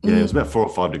tropics. Yeah, it was about 4 or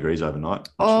 5 degrees overnight,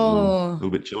 which was a little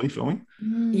bit chilly for me.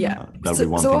 Yeah. That'll be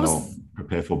one thing I'll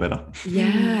prepare for better.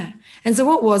 Yeah. And so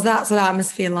what was that sort of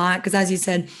atmosphere like? Because as you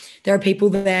said, there are people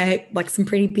there, like some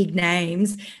pretty big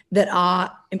names that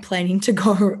are planning to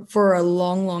go for a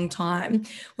long, long time.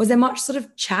 Was there much sort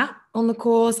of chat on the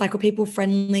course? Like, were people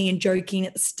friendly and joking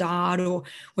at the start, or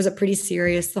was it pretty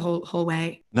serious the whole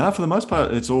way? No, for the most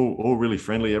part, it's all really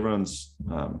friendly. Everyone's,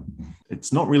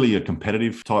 it's not really a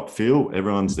competitive type feel.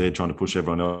 Everyone's there trying to push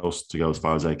everyone else to go as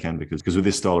far as they can, because with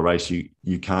this style of race,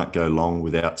 you can't go long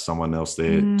without someone else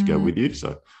there to go with you.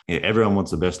 So yeah, everyone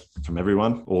wants the best from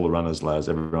everyone. All the runners, lads,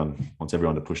 everyone wants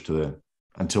everyone to push to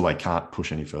until they can't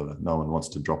push any further. No one wants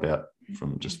to drop out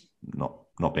from just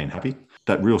not being happy.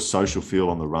 That real social feel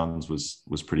on the runs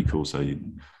was pretty cool. So you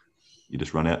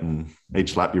just run out, and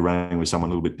each lap you're running with someone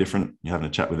a little bit different. You're having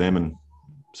a chat with them and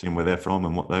seeing where they're from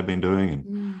and what they've been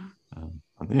doing.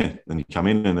 And yeah, then you come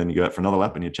in and then you go out for another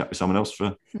lap and you chat with someone else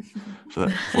for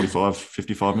that 45,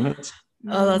 55 minutes.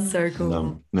 Oh, that's so cool.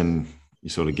 And then you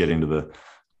sort of get into the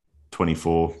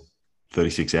 24,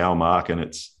 36 hour mark, and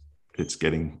it's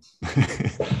getting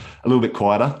a little bit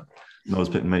quieter. Not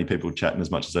as many people chatting as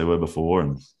much as they were before.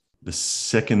 And the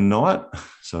second night,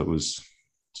 so it was,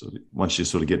 so once you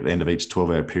sort of get to the end of each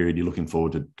 12-hour period, you're looking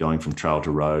forward to going from trail to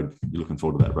road. You're looking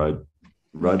forward to that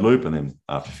road loop. And then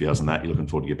after a few hours on that, you're looking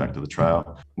forward to get back to the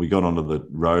trail. We got onto the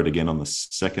road again on the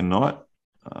second night.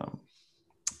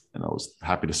 And I was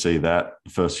happy to see that.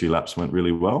 The first few laps went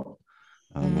really well.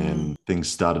 And then things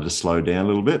started to slow down a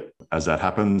little bit. As that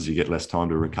happens, you get less time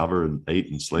to recover and eat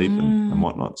and sleep and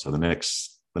whatnot. So the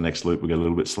next loop, we get a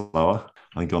little bit slower.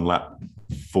 I think on lap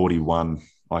 41,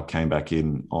 I came back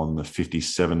in on the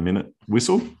 57-minute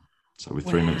whistle. So with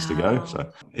 3 minutes to go.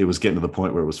 So it was getting to the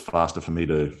point where it was faster for me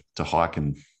to hike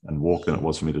and walk than it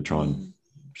was for me to try and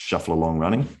shuffle along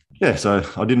running. Yeah, so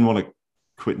I didn't want to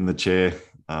quit in the chair,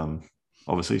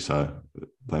 obviously. So the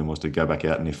plan was to go back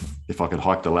out, and if I could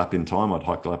hike the lap in time, I'd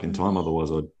hike the lap in time.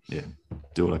 Otherwise, I'd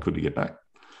do what I could to get back.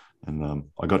 And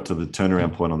I got to the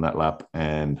turnaround point on that lap,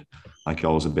 and I think I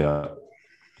was about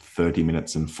 30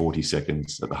 minutes and 40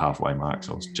 seconds at the halfway mark.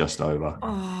 So I was just over.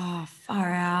 Oh,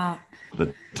 far out.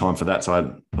 The time for that.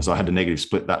 So I had to negative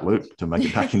split that loop to make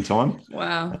it back in time.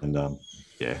 Wow. And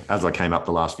as I came up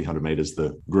the last few hundred meters,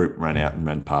 the group ran out and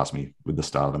ran past me with the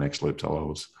start of the next loop.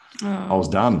 So I was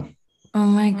done. Oh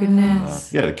my goodness.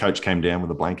 The coach came down with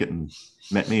a blanket and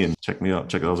met me and checked me out,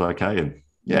 checked that I was okay.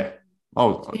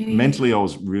 And mentally I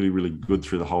was really, really good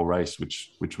through the whole race,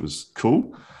 which was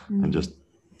cool and just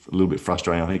a little bit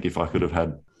frustrating. I think if I could have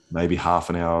had maybe half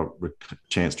an hour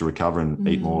chance to recover and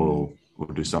eat more or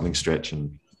do something, stretch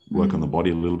and work on the body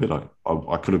a little bit,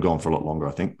 I could have gone for a lot longer,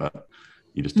 I think, but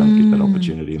you just don't get that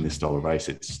opportunity in this style of race.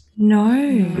 It's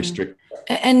pretty strict.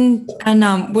 And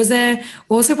was there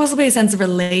also possibly a sense of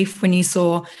relief when you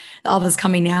saw the others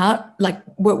coming out? Like,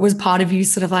 what was part of you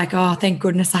sort of like, oh, thank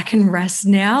goodness I can rest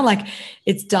now, like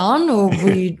it's done? Or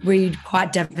were you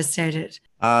quite devastated?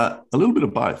 A little bit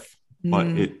of both. Like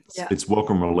it's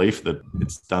welcome relief that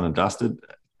it's done and dusted.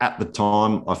 At the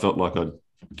time, I felt like I'd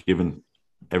given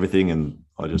everything, and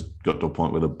I just got to a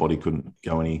point where the body couldn't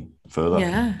go any further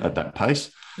at that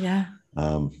pace. Yeah.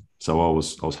 So I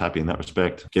was happy in that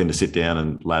respect. Getting to sit down,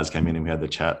 and Laz came in and we had the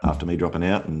chat after me dropping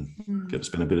out, and get to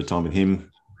spend a bit of time with him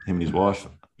and his wife,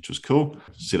 which was cool.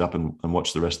 Sit up and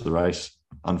watch the rest of the race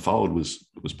unfold was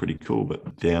pretty cool. But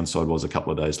the downside was a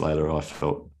couple of days later, I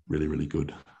felt really, really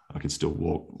good. I could still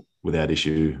walk without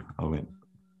issue. I went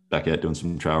back out doing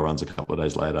some trail runs a couple of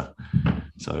days later.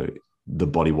 So the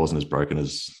body wasn't as broken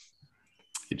as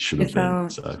it should have been.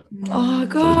 So, oh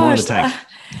gosh,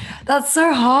 that's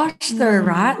so harsh though,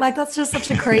 right? Like that's just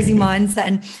such a crazy mindset,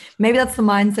 and maybe that's the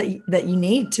mindset that you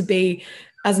need to be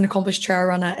as an accomplished trail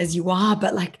runner as you are.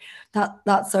 But like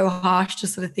that's so harsh to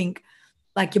sort of think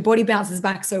like your body bounces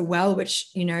back so well, which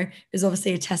is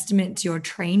obviously a testament to your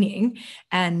training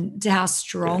and to how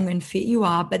strong and fit you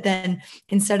are. But then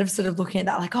instead of sort of looking at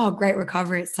that like, oh, great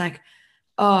recovery, it's like,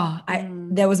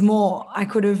 there was more. I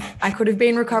could have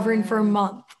been recovering for a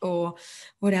month or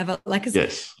whatever. Like, I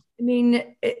mean,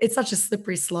 it's such a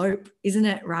slippery slope, isn't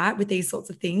it? Right. With these sorts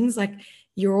of things, like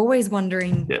you're always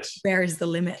wondering where is the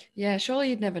limit? Yeah.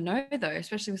 Surely you'd never know though,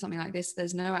 especially with something like this,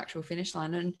 there's no actual finish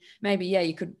line, and maybe,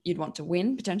 you'd want to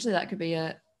win. Potentially that could be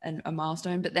a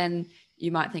milestone, but then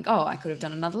you might think, oh, I could have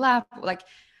done another lap. Like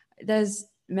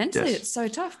mentally it's so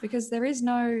tough because there is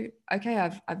no, okay,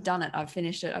 I've done it, I've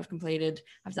finished it, I've completed,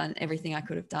 I've done everything I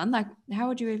could have done. Like, how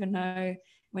would you even know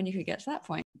when you could get to that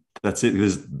point? That's it.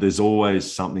 There's always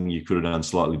something you could have done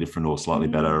slightly different or slightly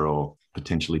better or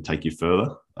potentially take you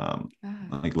further.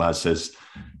 I think Laz says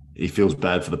he feels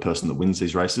bad for the person that wins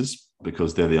these races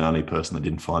because they're the only person that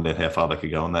didn't find out how far they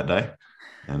could go on that day,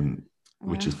 and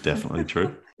which is definitely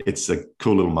true. It's a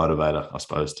cool little motivator, I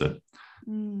suppose, to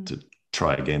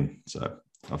try again. So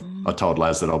I told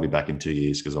Laz that I'll be back in 2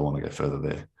 years because I want to go further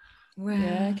there. Wow.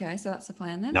 Yeah. Okay. So that's the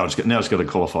plan then. Now it's got to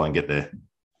qualify and get there.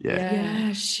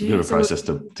 Yeah. A bit of a process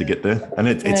to get there, and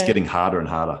it's getting harder and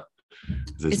harder.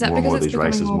 There's more and more of these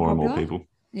races, more and more people.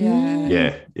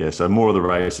 Yeah. So more of the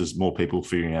races, more people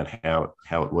figuring out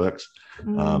how it works.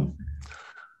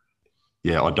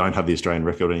 I don't have the Australian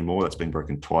record anymore. That's been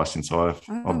broken twice since I've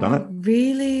done it.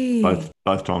 Really?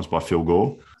 Both times by Phil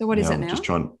Gore. So what is it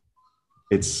now?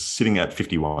 It's sitting at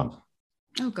 51.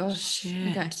 Oh gosh.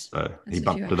 Okay. So he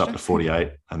bumped it up to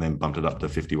 48 and then bumped it up to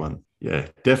 51. Yeah,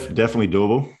 definitely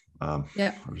doable. I've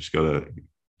just got to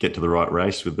get to the right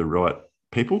race with the right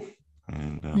people,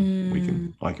 and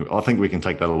I think we can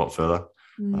take that a lot further.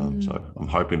 So I'm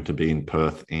hoping to be in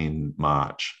Perth in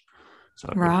March. So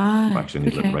I actually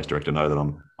need to let the race director know that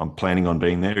I'm planning on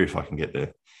being there if I can get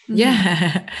there.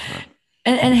 Yeah.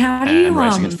 And how do you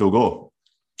race against Phil Gore?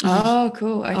 Oh,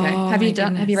 cool. Okay. Have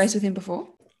you raced with him before?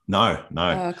 No.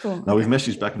 Oh, cool. No, we've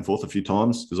messaged back and forth a few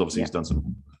times because obviously he's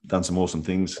done some awesome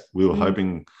things. We were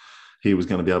hoping he was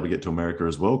going to be able to get to America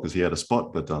as well because he had a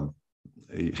spot, but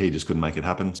he just couldn't make it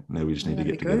happen. Now we just need to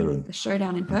get together and the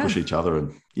showdown in Perth. Push each other.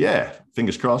 And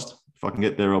fingers crossed. If I can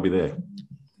get there, I'll be there.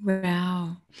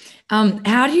 Wow.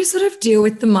 How do you sort of deal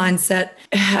with the mindset,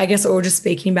 I guess, or just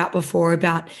speaking about before,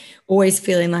 about always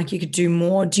feeling like you could do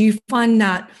more? Do you find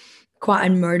that quite a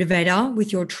motivator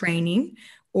with your training,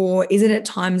 or is it at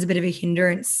times a bit of a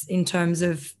hindrance in terms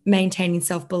of maintaining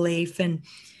self-belief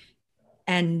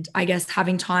and I guess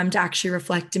having time to actually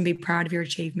reflect and be proud of your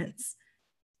achievements?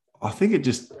 I think it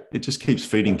just keeps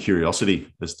feeding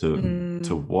curiosity as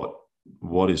to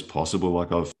what is possible.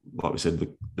 Like we said,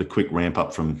 the quick ramp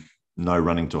up from no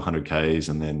running to 100 Ks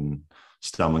and then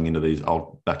stumbling into these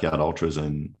backyard ultras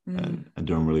and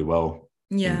doing really well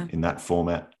in that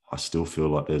format. I still feel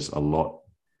like there's a lot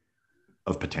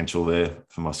of potential there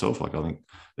for myself. Like I think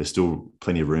there's still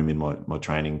plenty of room in my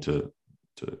training to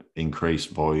increase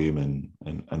volume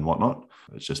and whatnot.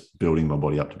 It's just building my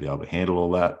body up to be able to handle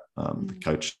all that. The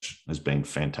coach has been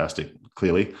fantastic.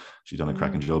 Clearly, she's done a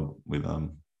cracking job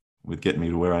with getting me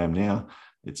to where I am now.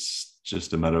 It's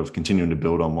just a matter of continuing to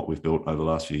build on what we've built over the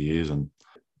last few years, and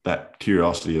that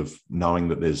curiosity of knowing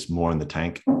that there's more in the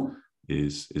tank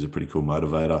is a pretty cool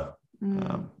motivator.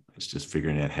 It's just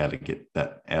figuring out how to get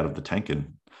that out of the tank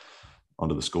and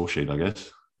onto the score sheet, I guess.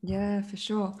 Yeah, for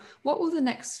sure. What will the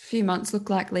next few months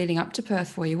look like leading up to Perth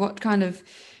for you? What kind of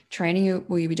training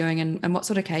will you be doing, and what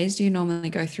sort of Ks do you normally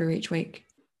go through each week?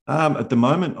 At the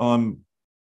moment, I'm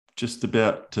just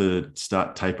about to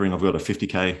start tapering. I've got a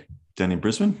 50K down in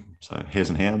Brisbane, so Hares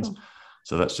and Hounds. Cool.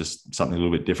 So that's just something a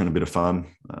little bit different, a bit of fun.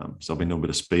 So I've been doing a bit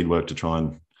of speed work to try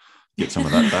and get some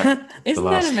of that back. Isn't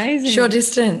that amazing? Short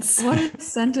distance. What a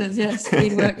sentence. Yeah,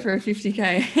 speed work for a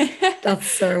 50K. That's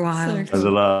so wild. So cool.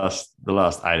 The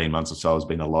last 18 months or so has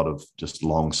been a lot of just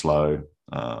long, slow,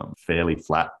 fairly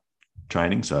flat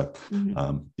training. So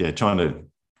trying to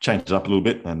change it up a little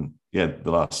bit. And the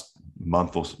last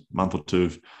month or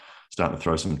two, starting to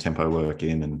throw some tempo work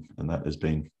in, and that has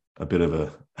been a bit of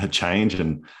a change,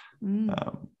 and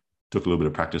took a little bit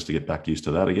of practice to get back used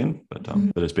to that again. But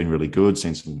it's been really good,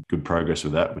 seen some good progress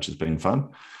with that, which has been fun.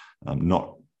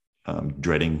 Not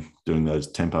dreading doing those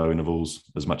tempo intervals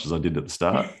as much as I did at the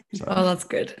start. So, that's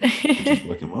good. Which is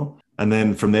working well. And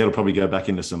then from there, it'll probably go back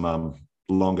into some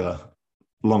longer,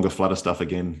 flatter stuff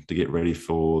again to get ready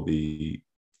for the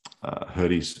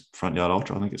Hurdy's Front Yard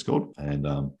Ultra, I think it's called. And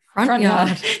front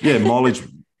yard. Yeah, mileage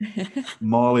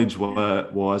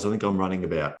wise, I think I'm running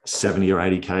about 70 or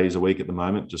 80 Ks a week at the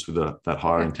moment, just with that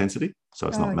higher intensity. So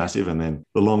it's not massive. And then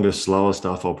the longer, slower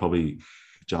stuff, I'll probably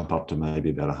jump up to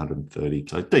maybe about 130.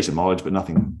 So decent mileage, but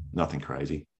nothing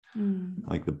crazy.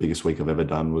 I think the biggest week I've ever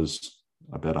done was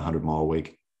about 100-mile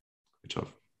week, which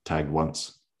I've tagged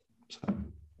once. So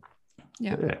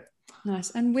yeah.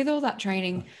 Nice. And with all that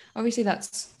training, obviously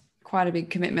that's quite a big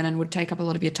commitment and would take up a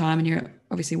lot of your time, and you're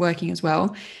obviously working as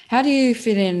well. How do you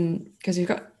fit in, because you've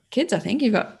got kids, I think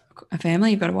you've got a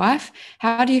family, you've got a wife.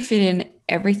 How do you fit in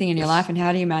everything in your life, and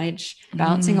how do you manage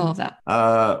balancing all of that?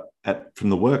 From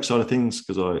the work side of things,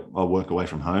 because I work away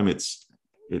from home, it's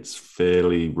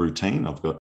fairly routine.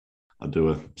 I do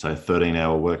a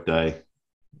 13-hour work day,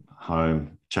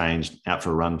 home, changed, out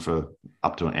for a run for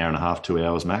up to an hour and a half, 2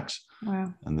 hours max.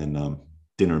 Wow. And then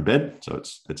dinner and bed. So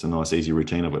it's a nice, easy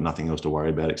routine. I've got nothing else to worry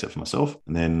about except for myself.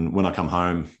 And then when I come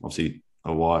home, obviously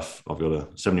a wife, I've got a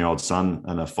 7-year-old son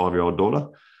and a 5-year-old daughter.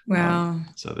 Wow.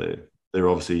 So they're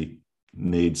obviously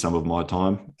need some of my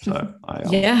time. So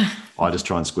I just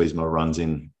try and squeeze my runs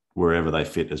in wherever they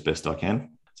fit as best I can.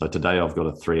 So today I've got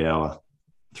a 3-hour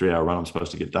run I'm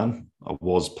supposed to get done. I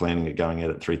was planning it going out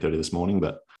at 3:30 this morning,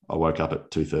 but I woke up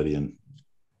at 2:30 and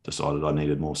decided I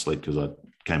needed more sleep because I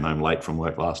came home late from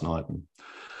work last night and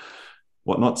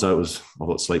whatnot. So I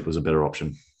thought sleep was a better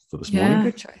option for this morning.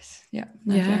 Good choice. Yeah.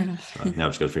 No, Yeah. fair enough. So now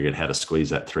I've just got to figure out how to squeeze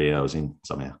that 3 hours in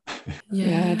somehow.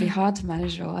 Yeah, it'd be hard to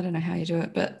manage it all. I don't know how you do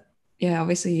it, but yeah,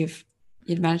 obviously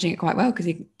you're managing it quite well because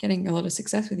you're getting a lot of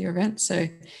success with your events. So you're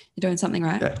doing something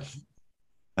right. Yeah.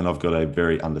 And I've got a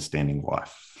very understanding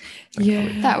wife. Yeah.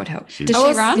 thankfully. That would help. She's- Does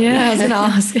she run? Yeah, I was going to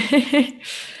ask.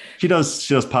 She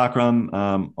does park run.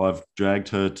 I've dragged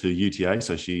her to UTA,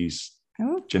 so she's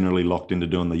Oh. generally locked into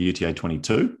doing the UTA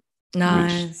 22.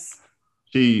 Nice.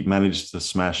 She managed to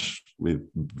smash with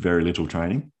very little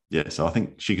training. Yeah, so I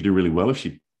think she could do really well if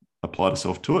she applied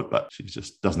herself to it, but she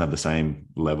just doesn't have the same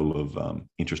level of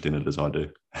interest in it as I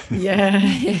do, Yeah.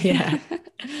 Yeah.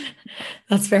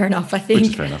 That's fair enough, I which think.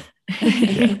 is fair enough.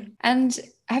 Yeah. And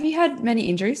have you had many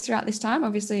injuries throughout this time?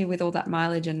 Obviously, with all that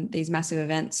mileage and these massive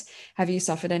events, have you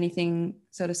suffered anything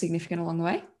sort of significant along the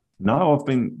way? No, I've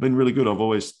been really good. I've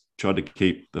always tried to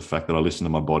keep the fact that I listen to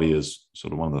my body as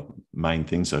sort of one of the main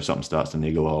things. So if something starts to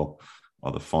niggle, I'll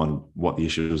either find what the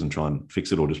issue is and try and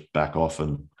fix it, or just back off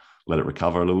and let it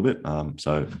recover a little bit.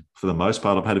 So for the most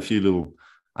part, I've had a few little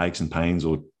aches and pains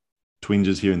or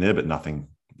twinges here and there, but nothing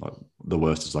like the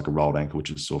worst is like a rolled ankle,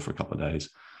 which is sore for a couple of days,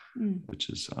 which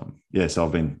is, so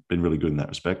I've been really good in that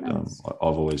respect. Nice. I've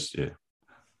always,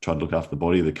 tried to look after the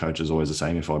body. The coach is always the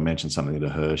same. If I mention something to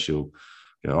her, she'll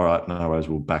go, all right, no worries,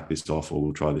 we'll back this off, or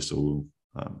we'll try this, or we'll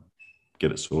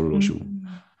get it sorted, or she'll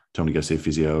tell me to go see a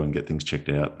physio and get things checked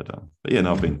out. But yeah,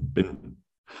 no, I've been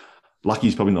lucky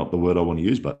is probably not the word I want to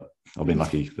use, but I've been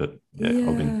lucky that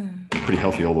I've been pretty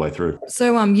healthy all the way through.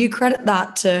 So you credit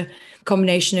that to a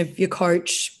combination of your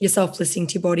coach, yourself listening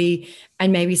to your body,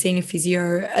 and maybe seeing a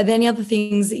physio. Are there any other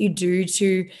things that you do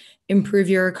to improve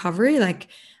your recovery? Like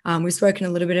we've spoken a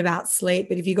little bit about sleep,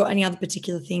 but if you got any other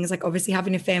particular things, like obviously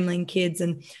having a family and kids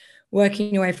and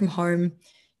working away from home,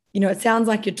 it sounds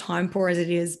like you're time poor as it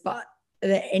is, but are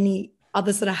there any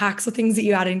other sort of hacks or things that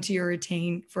you add into your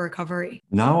routine for recovery?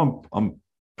 No, I'm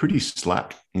pretty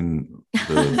slack in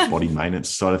the body maintenance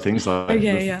side of things. Like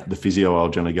the physio, I'll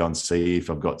generally go and see if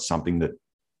I've got something that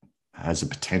has the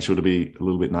potential to be a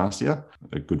little bit nastier.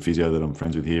 A good physio that I'm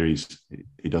friends with here,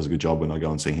 he does a good job. When I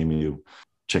go and see him, he'll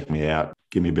check me out,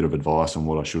 give me a bit of advice on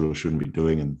what I should or shouldn't be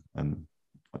doing, and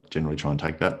I generally try and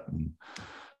take that. And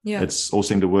it's all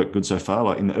seemed to work good so far.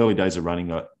 Like in the early days of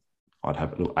running, I'd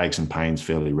have little aches and pains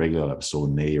fairly regular. I'd have a sore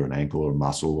knee or an ankle or a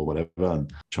muscle or whatever,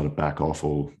 and try to back off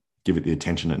or give it the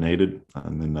attention it needed,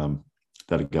 and then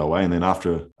that'd go away. And then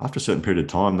after a certain period of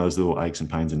time, those little aches and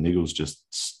pains and niggles just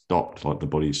stopped. Like the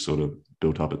body's sort of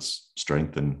built up its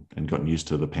strength and gotten used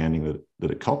to the pounding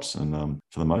that it cops. And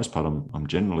for the most part, I'm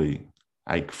generally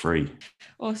ache-free.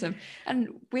 Awesome. And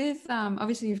with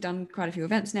obviously you've done quite a few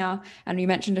events now, and you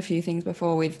mentioned a few things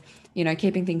before with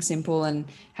keeping things simple and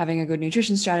having a good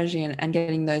nutrition strategy and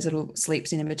getting those little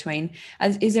sleeps in between.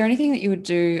 Is there anything that you would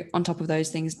do on top of those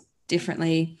things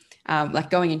differently, like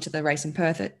going into the race in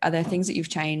Perth? Are there things that you've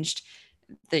changed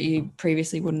that you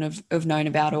previously wouldn't have known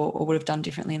about or would have done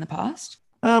differently in the past?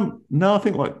 No, I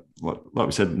think like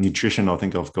we said, nutrition, I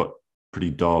think I've got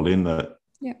pretty dialed in that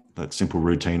simple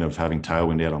routine of having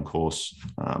tailwind out on course,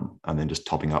 and then just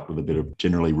topping up with a bit of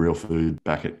generally real food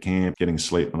back at camp, getting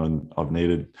sleep when I've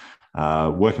needed.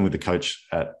 Working with the coach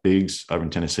at Biggs over in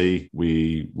Tennessee,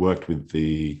 we worked with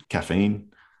the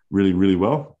caffeine really, really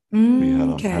well. We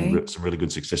had some really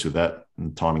good success with that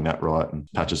and timing that right.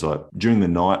 And patches like during the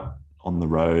night on the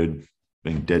road,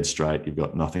 being dead straight, you've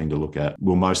got nothing to look at.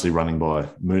 We're mostly running by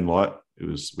moonlight.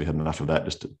 We had enough of that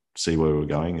just to see where we were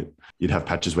going. You'd have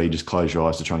patches where you just close your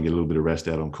eyes to try and get a little bit of rest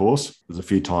out on course. There's a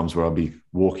few times where I'd be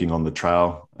walking on the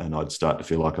trail and I'd start to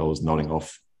feel like I was nodding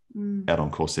off out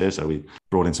on course there. So we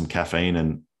brought in some caffeine,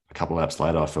 and a couple of laps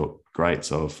later, I felt great.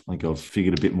 So I think I've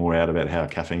figured a bit more out about how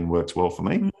caffeine works well for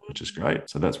me, which is great.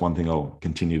 So that's one thing I'll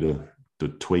continue to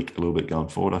tweak a little bit going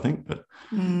forward, I think. But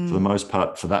for the most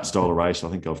part, for that style of race, I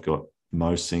think I've got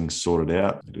most things sorted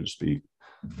out. It'll just be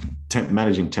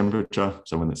managing temperature.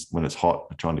 So when it's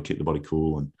hot, trying to keep the body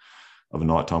cool, and of a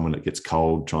night time when it gets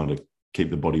cold, trying to keep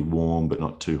the body warm but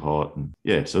not too hot. And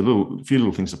so a few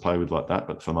little things to play with like that.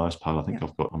 But for the most part, I think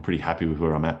I'm pretty happy with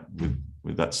where I'm at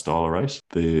with that style of race.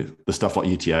 The stuff like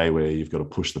UTA where you've got to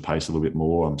push the pace a little bit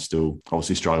more, I'm still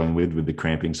obviously struggling with the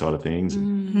cramping side of things.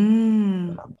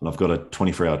 And I've got a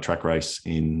 24-hour track race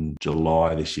in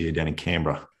July this year down in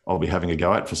Canberra. I'll be having a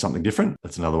go at for something different.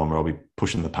 That's another one where I'll be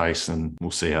pushing the pace, and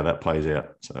we'll see how that plays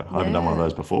out. So I haven't done one of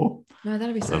those before. No,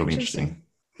 that'll be so interesting.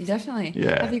 Definitely.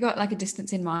 Yeah. Have you got like a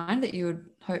distance in mind that you would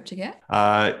hope to get?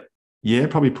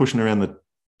 Probably pushing around the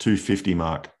 250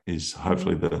 mark is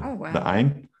hopefully Oh, wow. the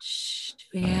aim.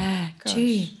 Yeah, Gosh.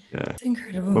 gee, Yeah. it's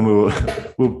incredible. When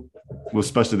we were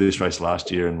supposed to do this race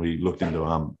last year, and we looked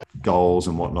into goals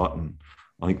and whatnot, and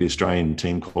I think the Australian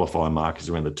team qualifying mark is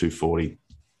around the 240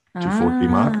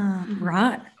 mark.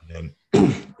 Right. And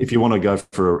if you want to go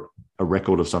for a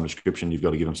record of some description, you've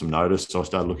got to give them some notice. So I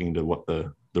started looking into what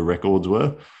the records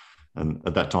were, and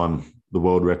at that time the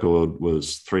world record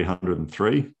was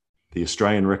 303. The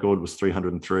Australian record was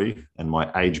 303, and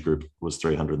my age group was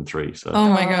 303. So Oh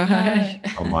my gosh.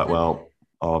 I'm like, well,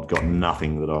 I've got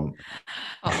nothing that I'm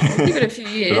Give it a few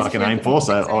years. that I can aim for.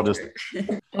 So I'll just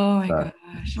Oh my So-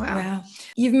 gosh. Wow.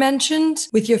 You've mentioned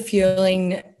with your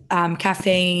fueling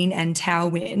caffeine and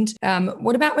tailwind.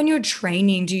 What about when you're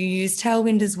training? Do you use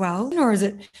tailwind as well? Or is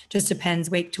it just depends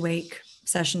week to week,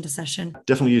 session to session?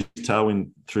 definitely use tailwind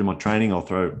through my training. I'll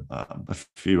throw a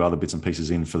few other bits and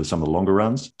pieces in for some of the longer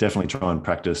runs. Definitely try and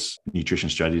practice nutrition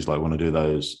strategies. Like when I do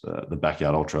those, the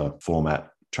Backyard Ultra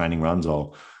format training runs,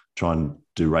 I'll try and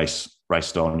do race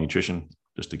style nutrition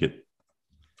just to get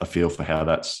a feel for how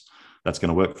that's going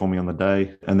to work for me on the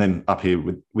day. And then up here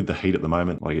with the heat at the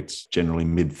moment, like it's generally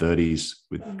mid-30s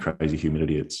with crazy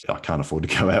humidity. I can't afford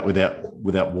to go out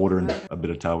without water and a bit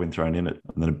of tailwind thrown in it.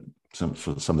 And then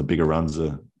for some of the bigger runs,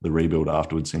 the rebuild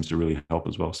afterwards seems to really help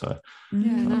as well. So Yeah,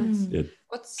 nice. yeah,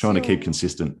 What's trying to your- keep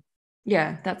consistent.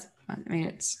 Yeah,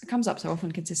 it comes up so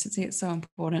often. Consistency, it's so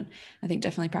important. I think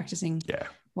definitely practicing Yeah.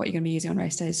 what you're going to be using on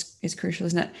race days is crucial,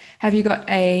 isn't it? Have you got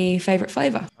a favorite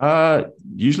flavor?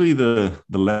 Usually the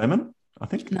lemon, I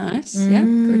think. Nice. Yeah,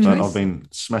 good But choice. I've been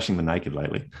smashing the naked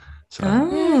lately. So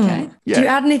Oh. Okay. Yeah. Do you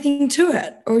add anything to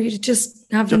it? Or you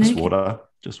just have the just naked? water.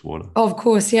 Just water. Oh, of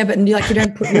course, yeah, but you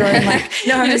don't put your own like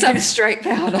no, You just have straight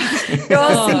powder. I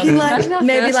was thinking like Imagine how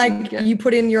maybe thirsty like you'd get. you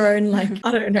put in your own like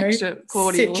I don't know Extra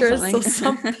cordial or citrus or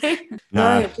something. something.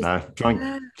 No, just- no. Try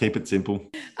and keep it simple.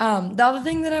 The other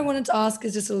thing that I wanted to ask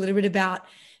is just a little bit about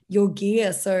your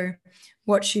gear. So,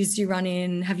 what shoes do you run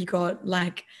in? Have you got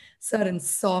like certain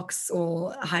socks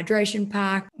or a hydration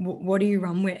pack? What do you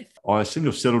run with? I seem to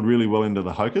have settled really well into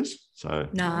the Hokas. So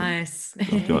Nice.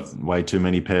 I've got way too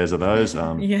many pairs of those.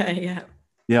 yeah.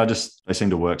 Yeah, they seem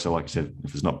to work. So like I said,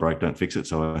 if it's not broke, don't fix it.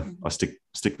 So I stick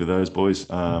with those boys.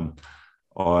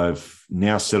 I've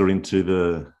now settled into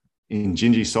the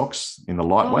Injinji socks in the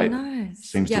lightweight. Oh, nice.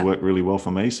 Seems to work really well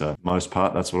for me. So most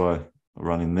part, that's what I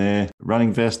run in there.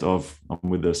 Running vest, I'm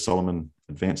with the Solomon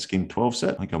Advanced Skin 12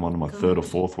 set. I think I'm on my third or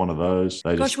fourth one of those.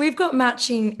 They Gosh, we've got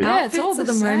matching Yeah, it's outfits all at the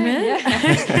the same, moment.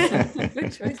 yeah.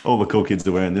 Good choice. all the cool kids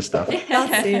are wearing this stuff.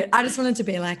 That's it. I just wanted to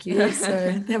be like you.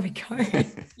 So there we go.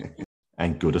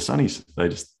 And good are sunnies. They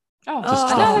just Oh,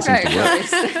 Just another stuff great that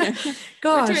seems to choice.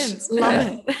 Gosh, twins.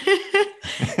 love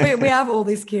it. we have all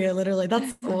this gear, literally.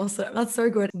 That's awesome. That's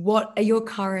so good. What are your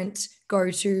current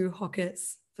go-to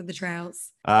hockers for the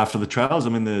trails? for the trails,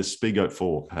 I'm in the Speedgoat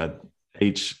 4. Had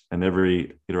each and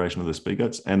every iteration of the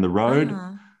Speedgoats. And the road,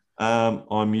 Ah.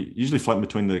 I'm usually floating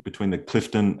between the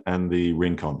Clifton and the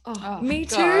Rincon. Oh, Me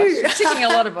gosh. too. Ticking a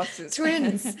lot of boxes.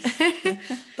 Twins.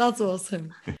 That's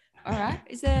awesome. All right.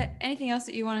 Is there anything else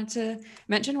that you wanted to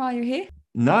mention while you're here?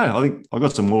 No, I think I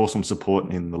got some awesome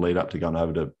support in the lead up to going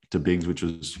over to Biggs, which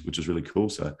was really cool.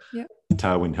 So Yep.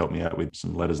 Tailwind helped me out with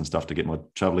some letters and stuff to get my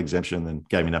travel exemption, and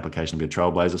gave me an application to be a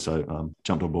trailblazer. So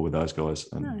jumped on board with those guys,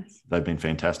 and Nice. they've been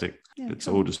fantastic. Yeah, It's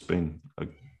cool. all just been a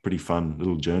pretty fun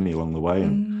little journey along the way,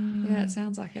 and Yeah, it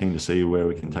sounds like it. keen to see where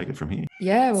we can take it from here.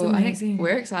 Yeah, well, I amazing. think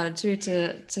we're excited too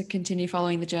to continue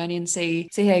following the journey and see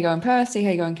how you go in Perth, see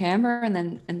how you go in Canberra,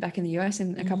 and back in the US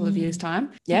in a couple of years'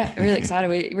 time. Yeah, really excited.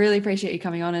 We really appreciate you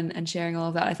coming on and sharing all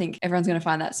of that. I think everyone's going to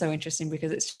find that so interesting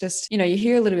because it's just, you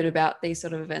hear a little bit about these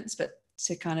sort of events, but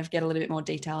to kind of get a little bit more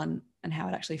detail and how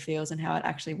it actually feels and how it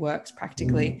actually works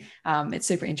practically, it's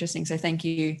super interesting. So thank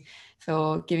you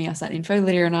for giving us that info.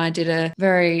 Lydia and I did a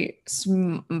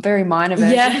very minor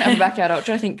version of Backyard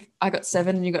Ultra. I think I got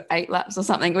 7 and you got 8 laps or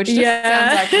something, which just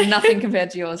sounds like nothing compared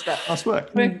to yours. But Nice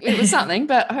work. it was something.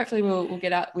 But hopefully we'll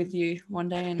get out with you one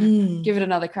day and give it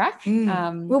another crack.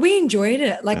 Well, we enjoyed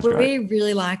it. Like, That's we great.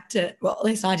 really liked it. Well, at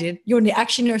least I did.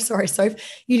 Actually, no, sorry, Soph,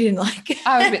 you didn't like it.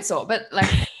 I was a bit sore, but like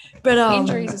But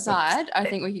injuries aside, I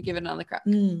think we could give it another crack.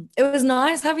 it was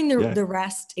nice having Yeah. the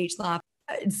rest each lap.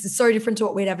 It's so different to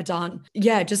what we'd ever done.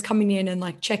 Yeah, just coming in and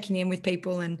like checking in with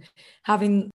people and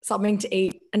having something to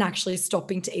eat and actually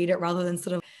stopping to eat it rather than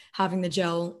sort of having the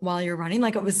gel while you're running.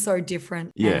 Like, it was so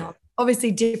different. And, Yeah.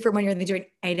 obviously different when you're only doing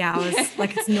 8 hours.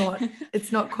 Like,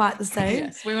 it's not quite the same.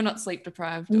 Yes, we were not sleep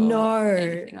deprived. Or No,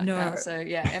 anything like no. that. So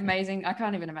yeah, amazing. I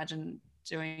can't even imagine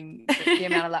doing the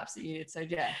amount of laps that you did. So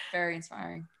yeah, very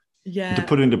inspiring. Yeah. To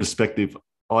put it into perspective,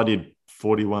 I did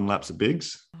 41 laps of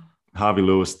Biggs Harvey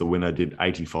Lewis, the winner, did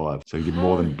 85. So he did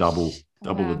more than double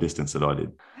Wow. the distance that I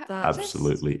did. That's-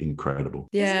 Absolutely incredible.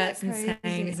 Yeah, Isn't it's it insane,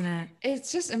 crazy? isn't it?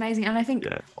 It's just amazing. And I think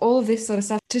Yeah. all of this sort of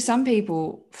stuff, to some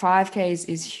people, 5Ks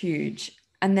is huge.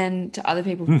 And then to other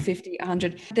people, 50,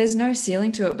 100, there's no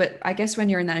ceiling to it. But I guess when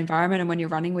you're in that environment and when you're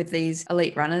running with these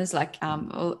elite runners, like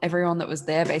everyone that was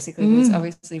there basically was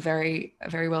obviously a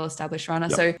very well established runner.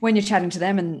 Yep. So when you're chatting to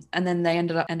them and then they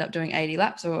end up doing 80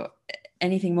 laps or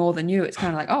anything more than you, it's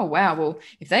kind of like, oh, wow, well,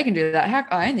 if they can do that, how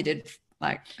I only did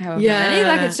like however many.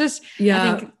 Like it's just,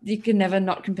 I think you can never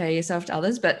not compare yourself to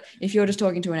others. But if you're just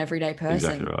talking to an everyday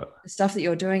person, Exactly right. the stuff that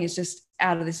you're doing is just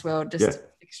out of this world, just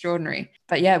extraordinary.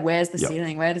 But yeah, where's the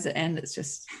ceiling? Where does it end? It's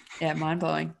just, mind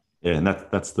blowing. Yeah, and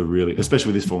that's the really,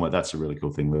 especially with this format, that's a really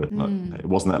cool thing. That it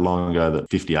wasn't that long ago that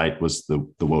 58 was the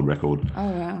world record. Oh,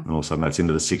 wow. And all of a sudden that's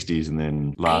into the 60s. And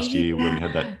then last year when we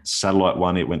had that satellite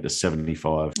one, it went to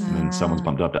 75. And then someone's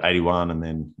bumped up to 81. And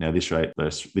then now this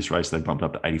race, they bumped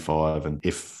up to 85. And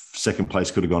if second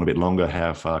place could have gone a bit longer,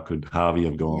 how far could Harvey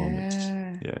have gone?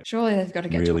 Yeah. Surely they've got to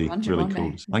get to 100 really one cool.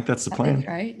 day. I think that's the That'd be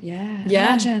plan. great. Yeah. Yeah.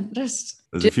 Imagine just,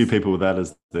 There's a few people with that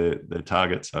as their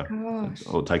target. So gosh.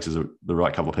 all it takes is the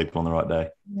right couple of people on the right day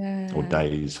Yeah. or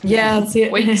days. Yeah, that's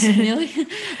it. Weeks, nearly.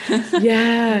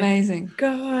 Yeah. Amazing.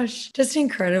 Gosh, just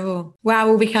incredible. Wow.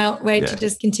 Well, we can't wait to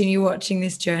just continue watching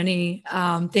this journey.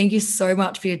 Thank you so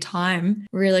much for your time.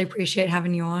 Really appreciate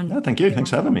having you on. No, thank you.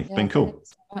 Thanks for having me. Yeah, Been cool. thanks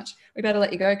so much. We better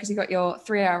let you go because you got your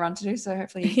 3-hour run to do. So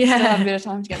hopefully you still have a bit of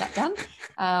time to get that done.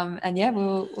 And yeah,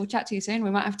 we'll chat to you soon.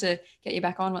 We might have to get you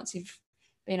back on once you've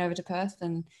been over to Perth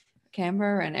and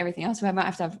Canberra and everything else. We might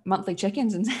have to have monthly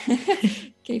check-ins and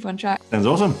keep on track. Sounds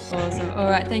awesome. Awesome. All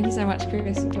right. Thank you so much,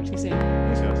 Chris. We'll talk to you soon.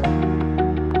 Thanks, guys.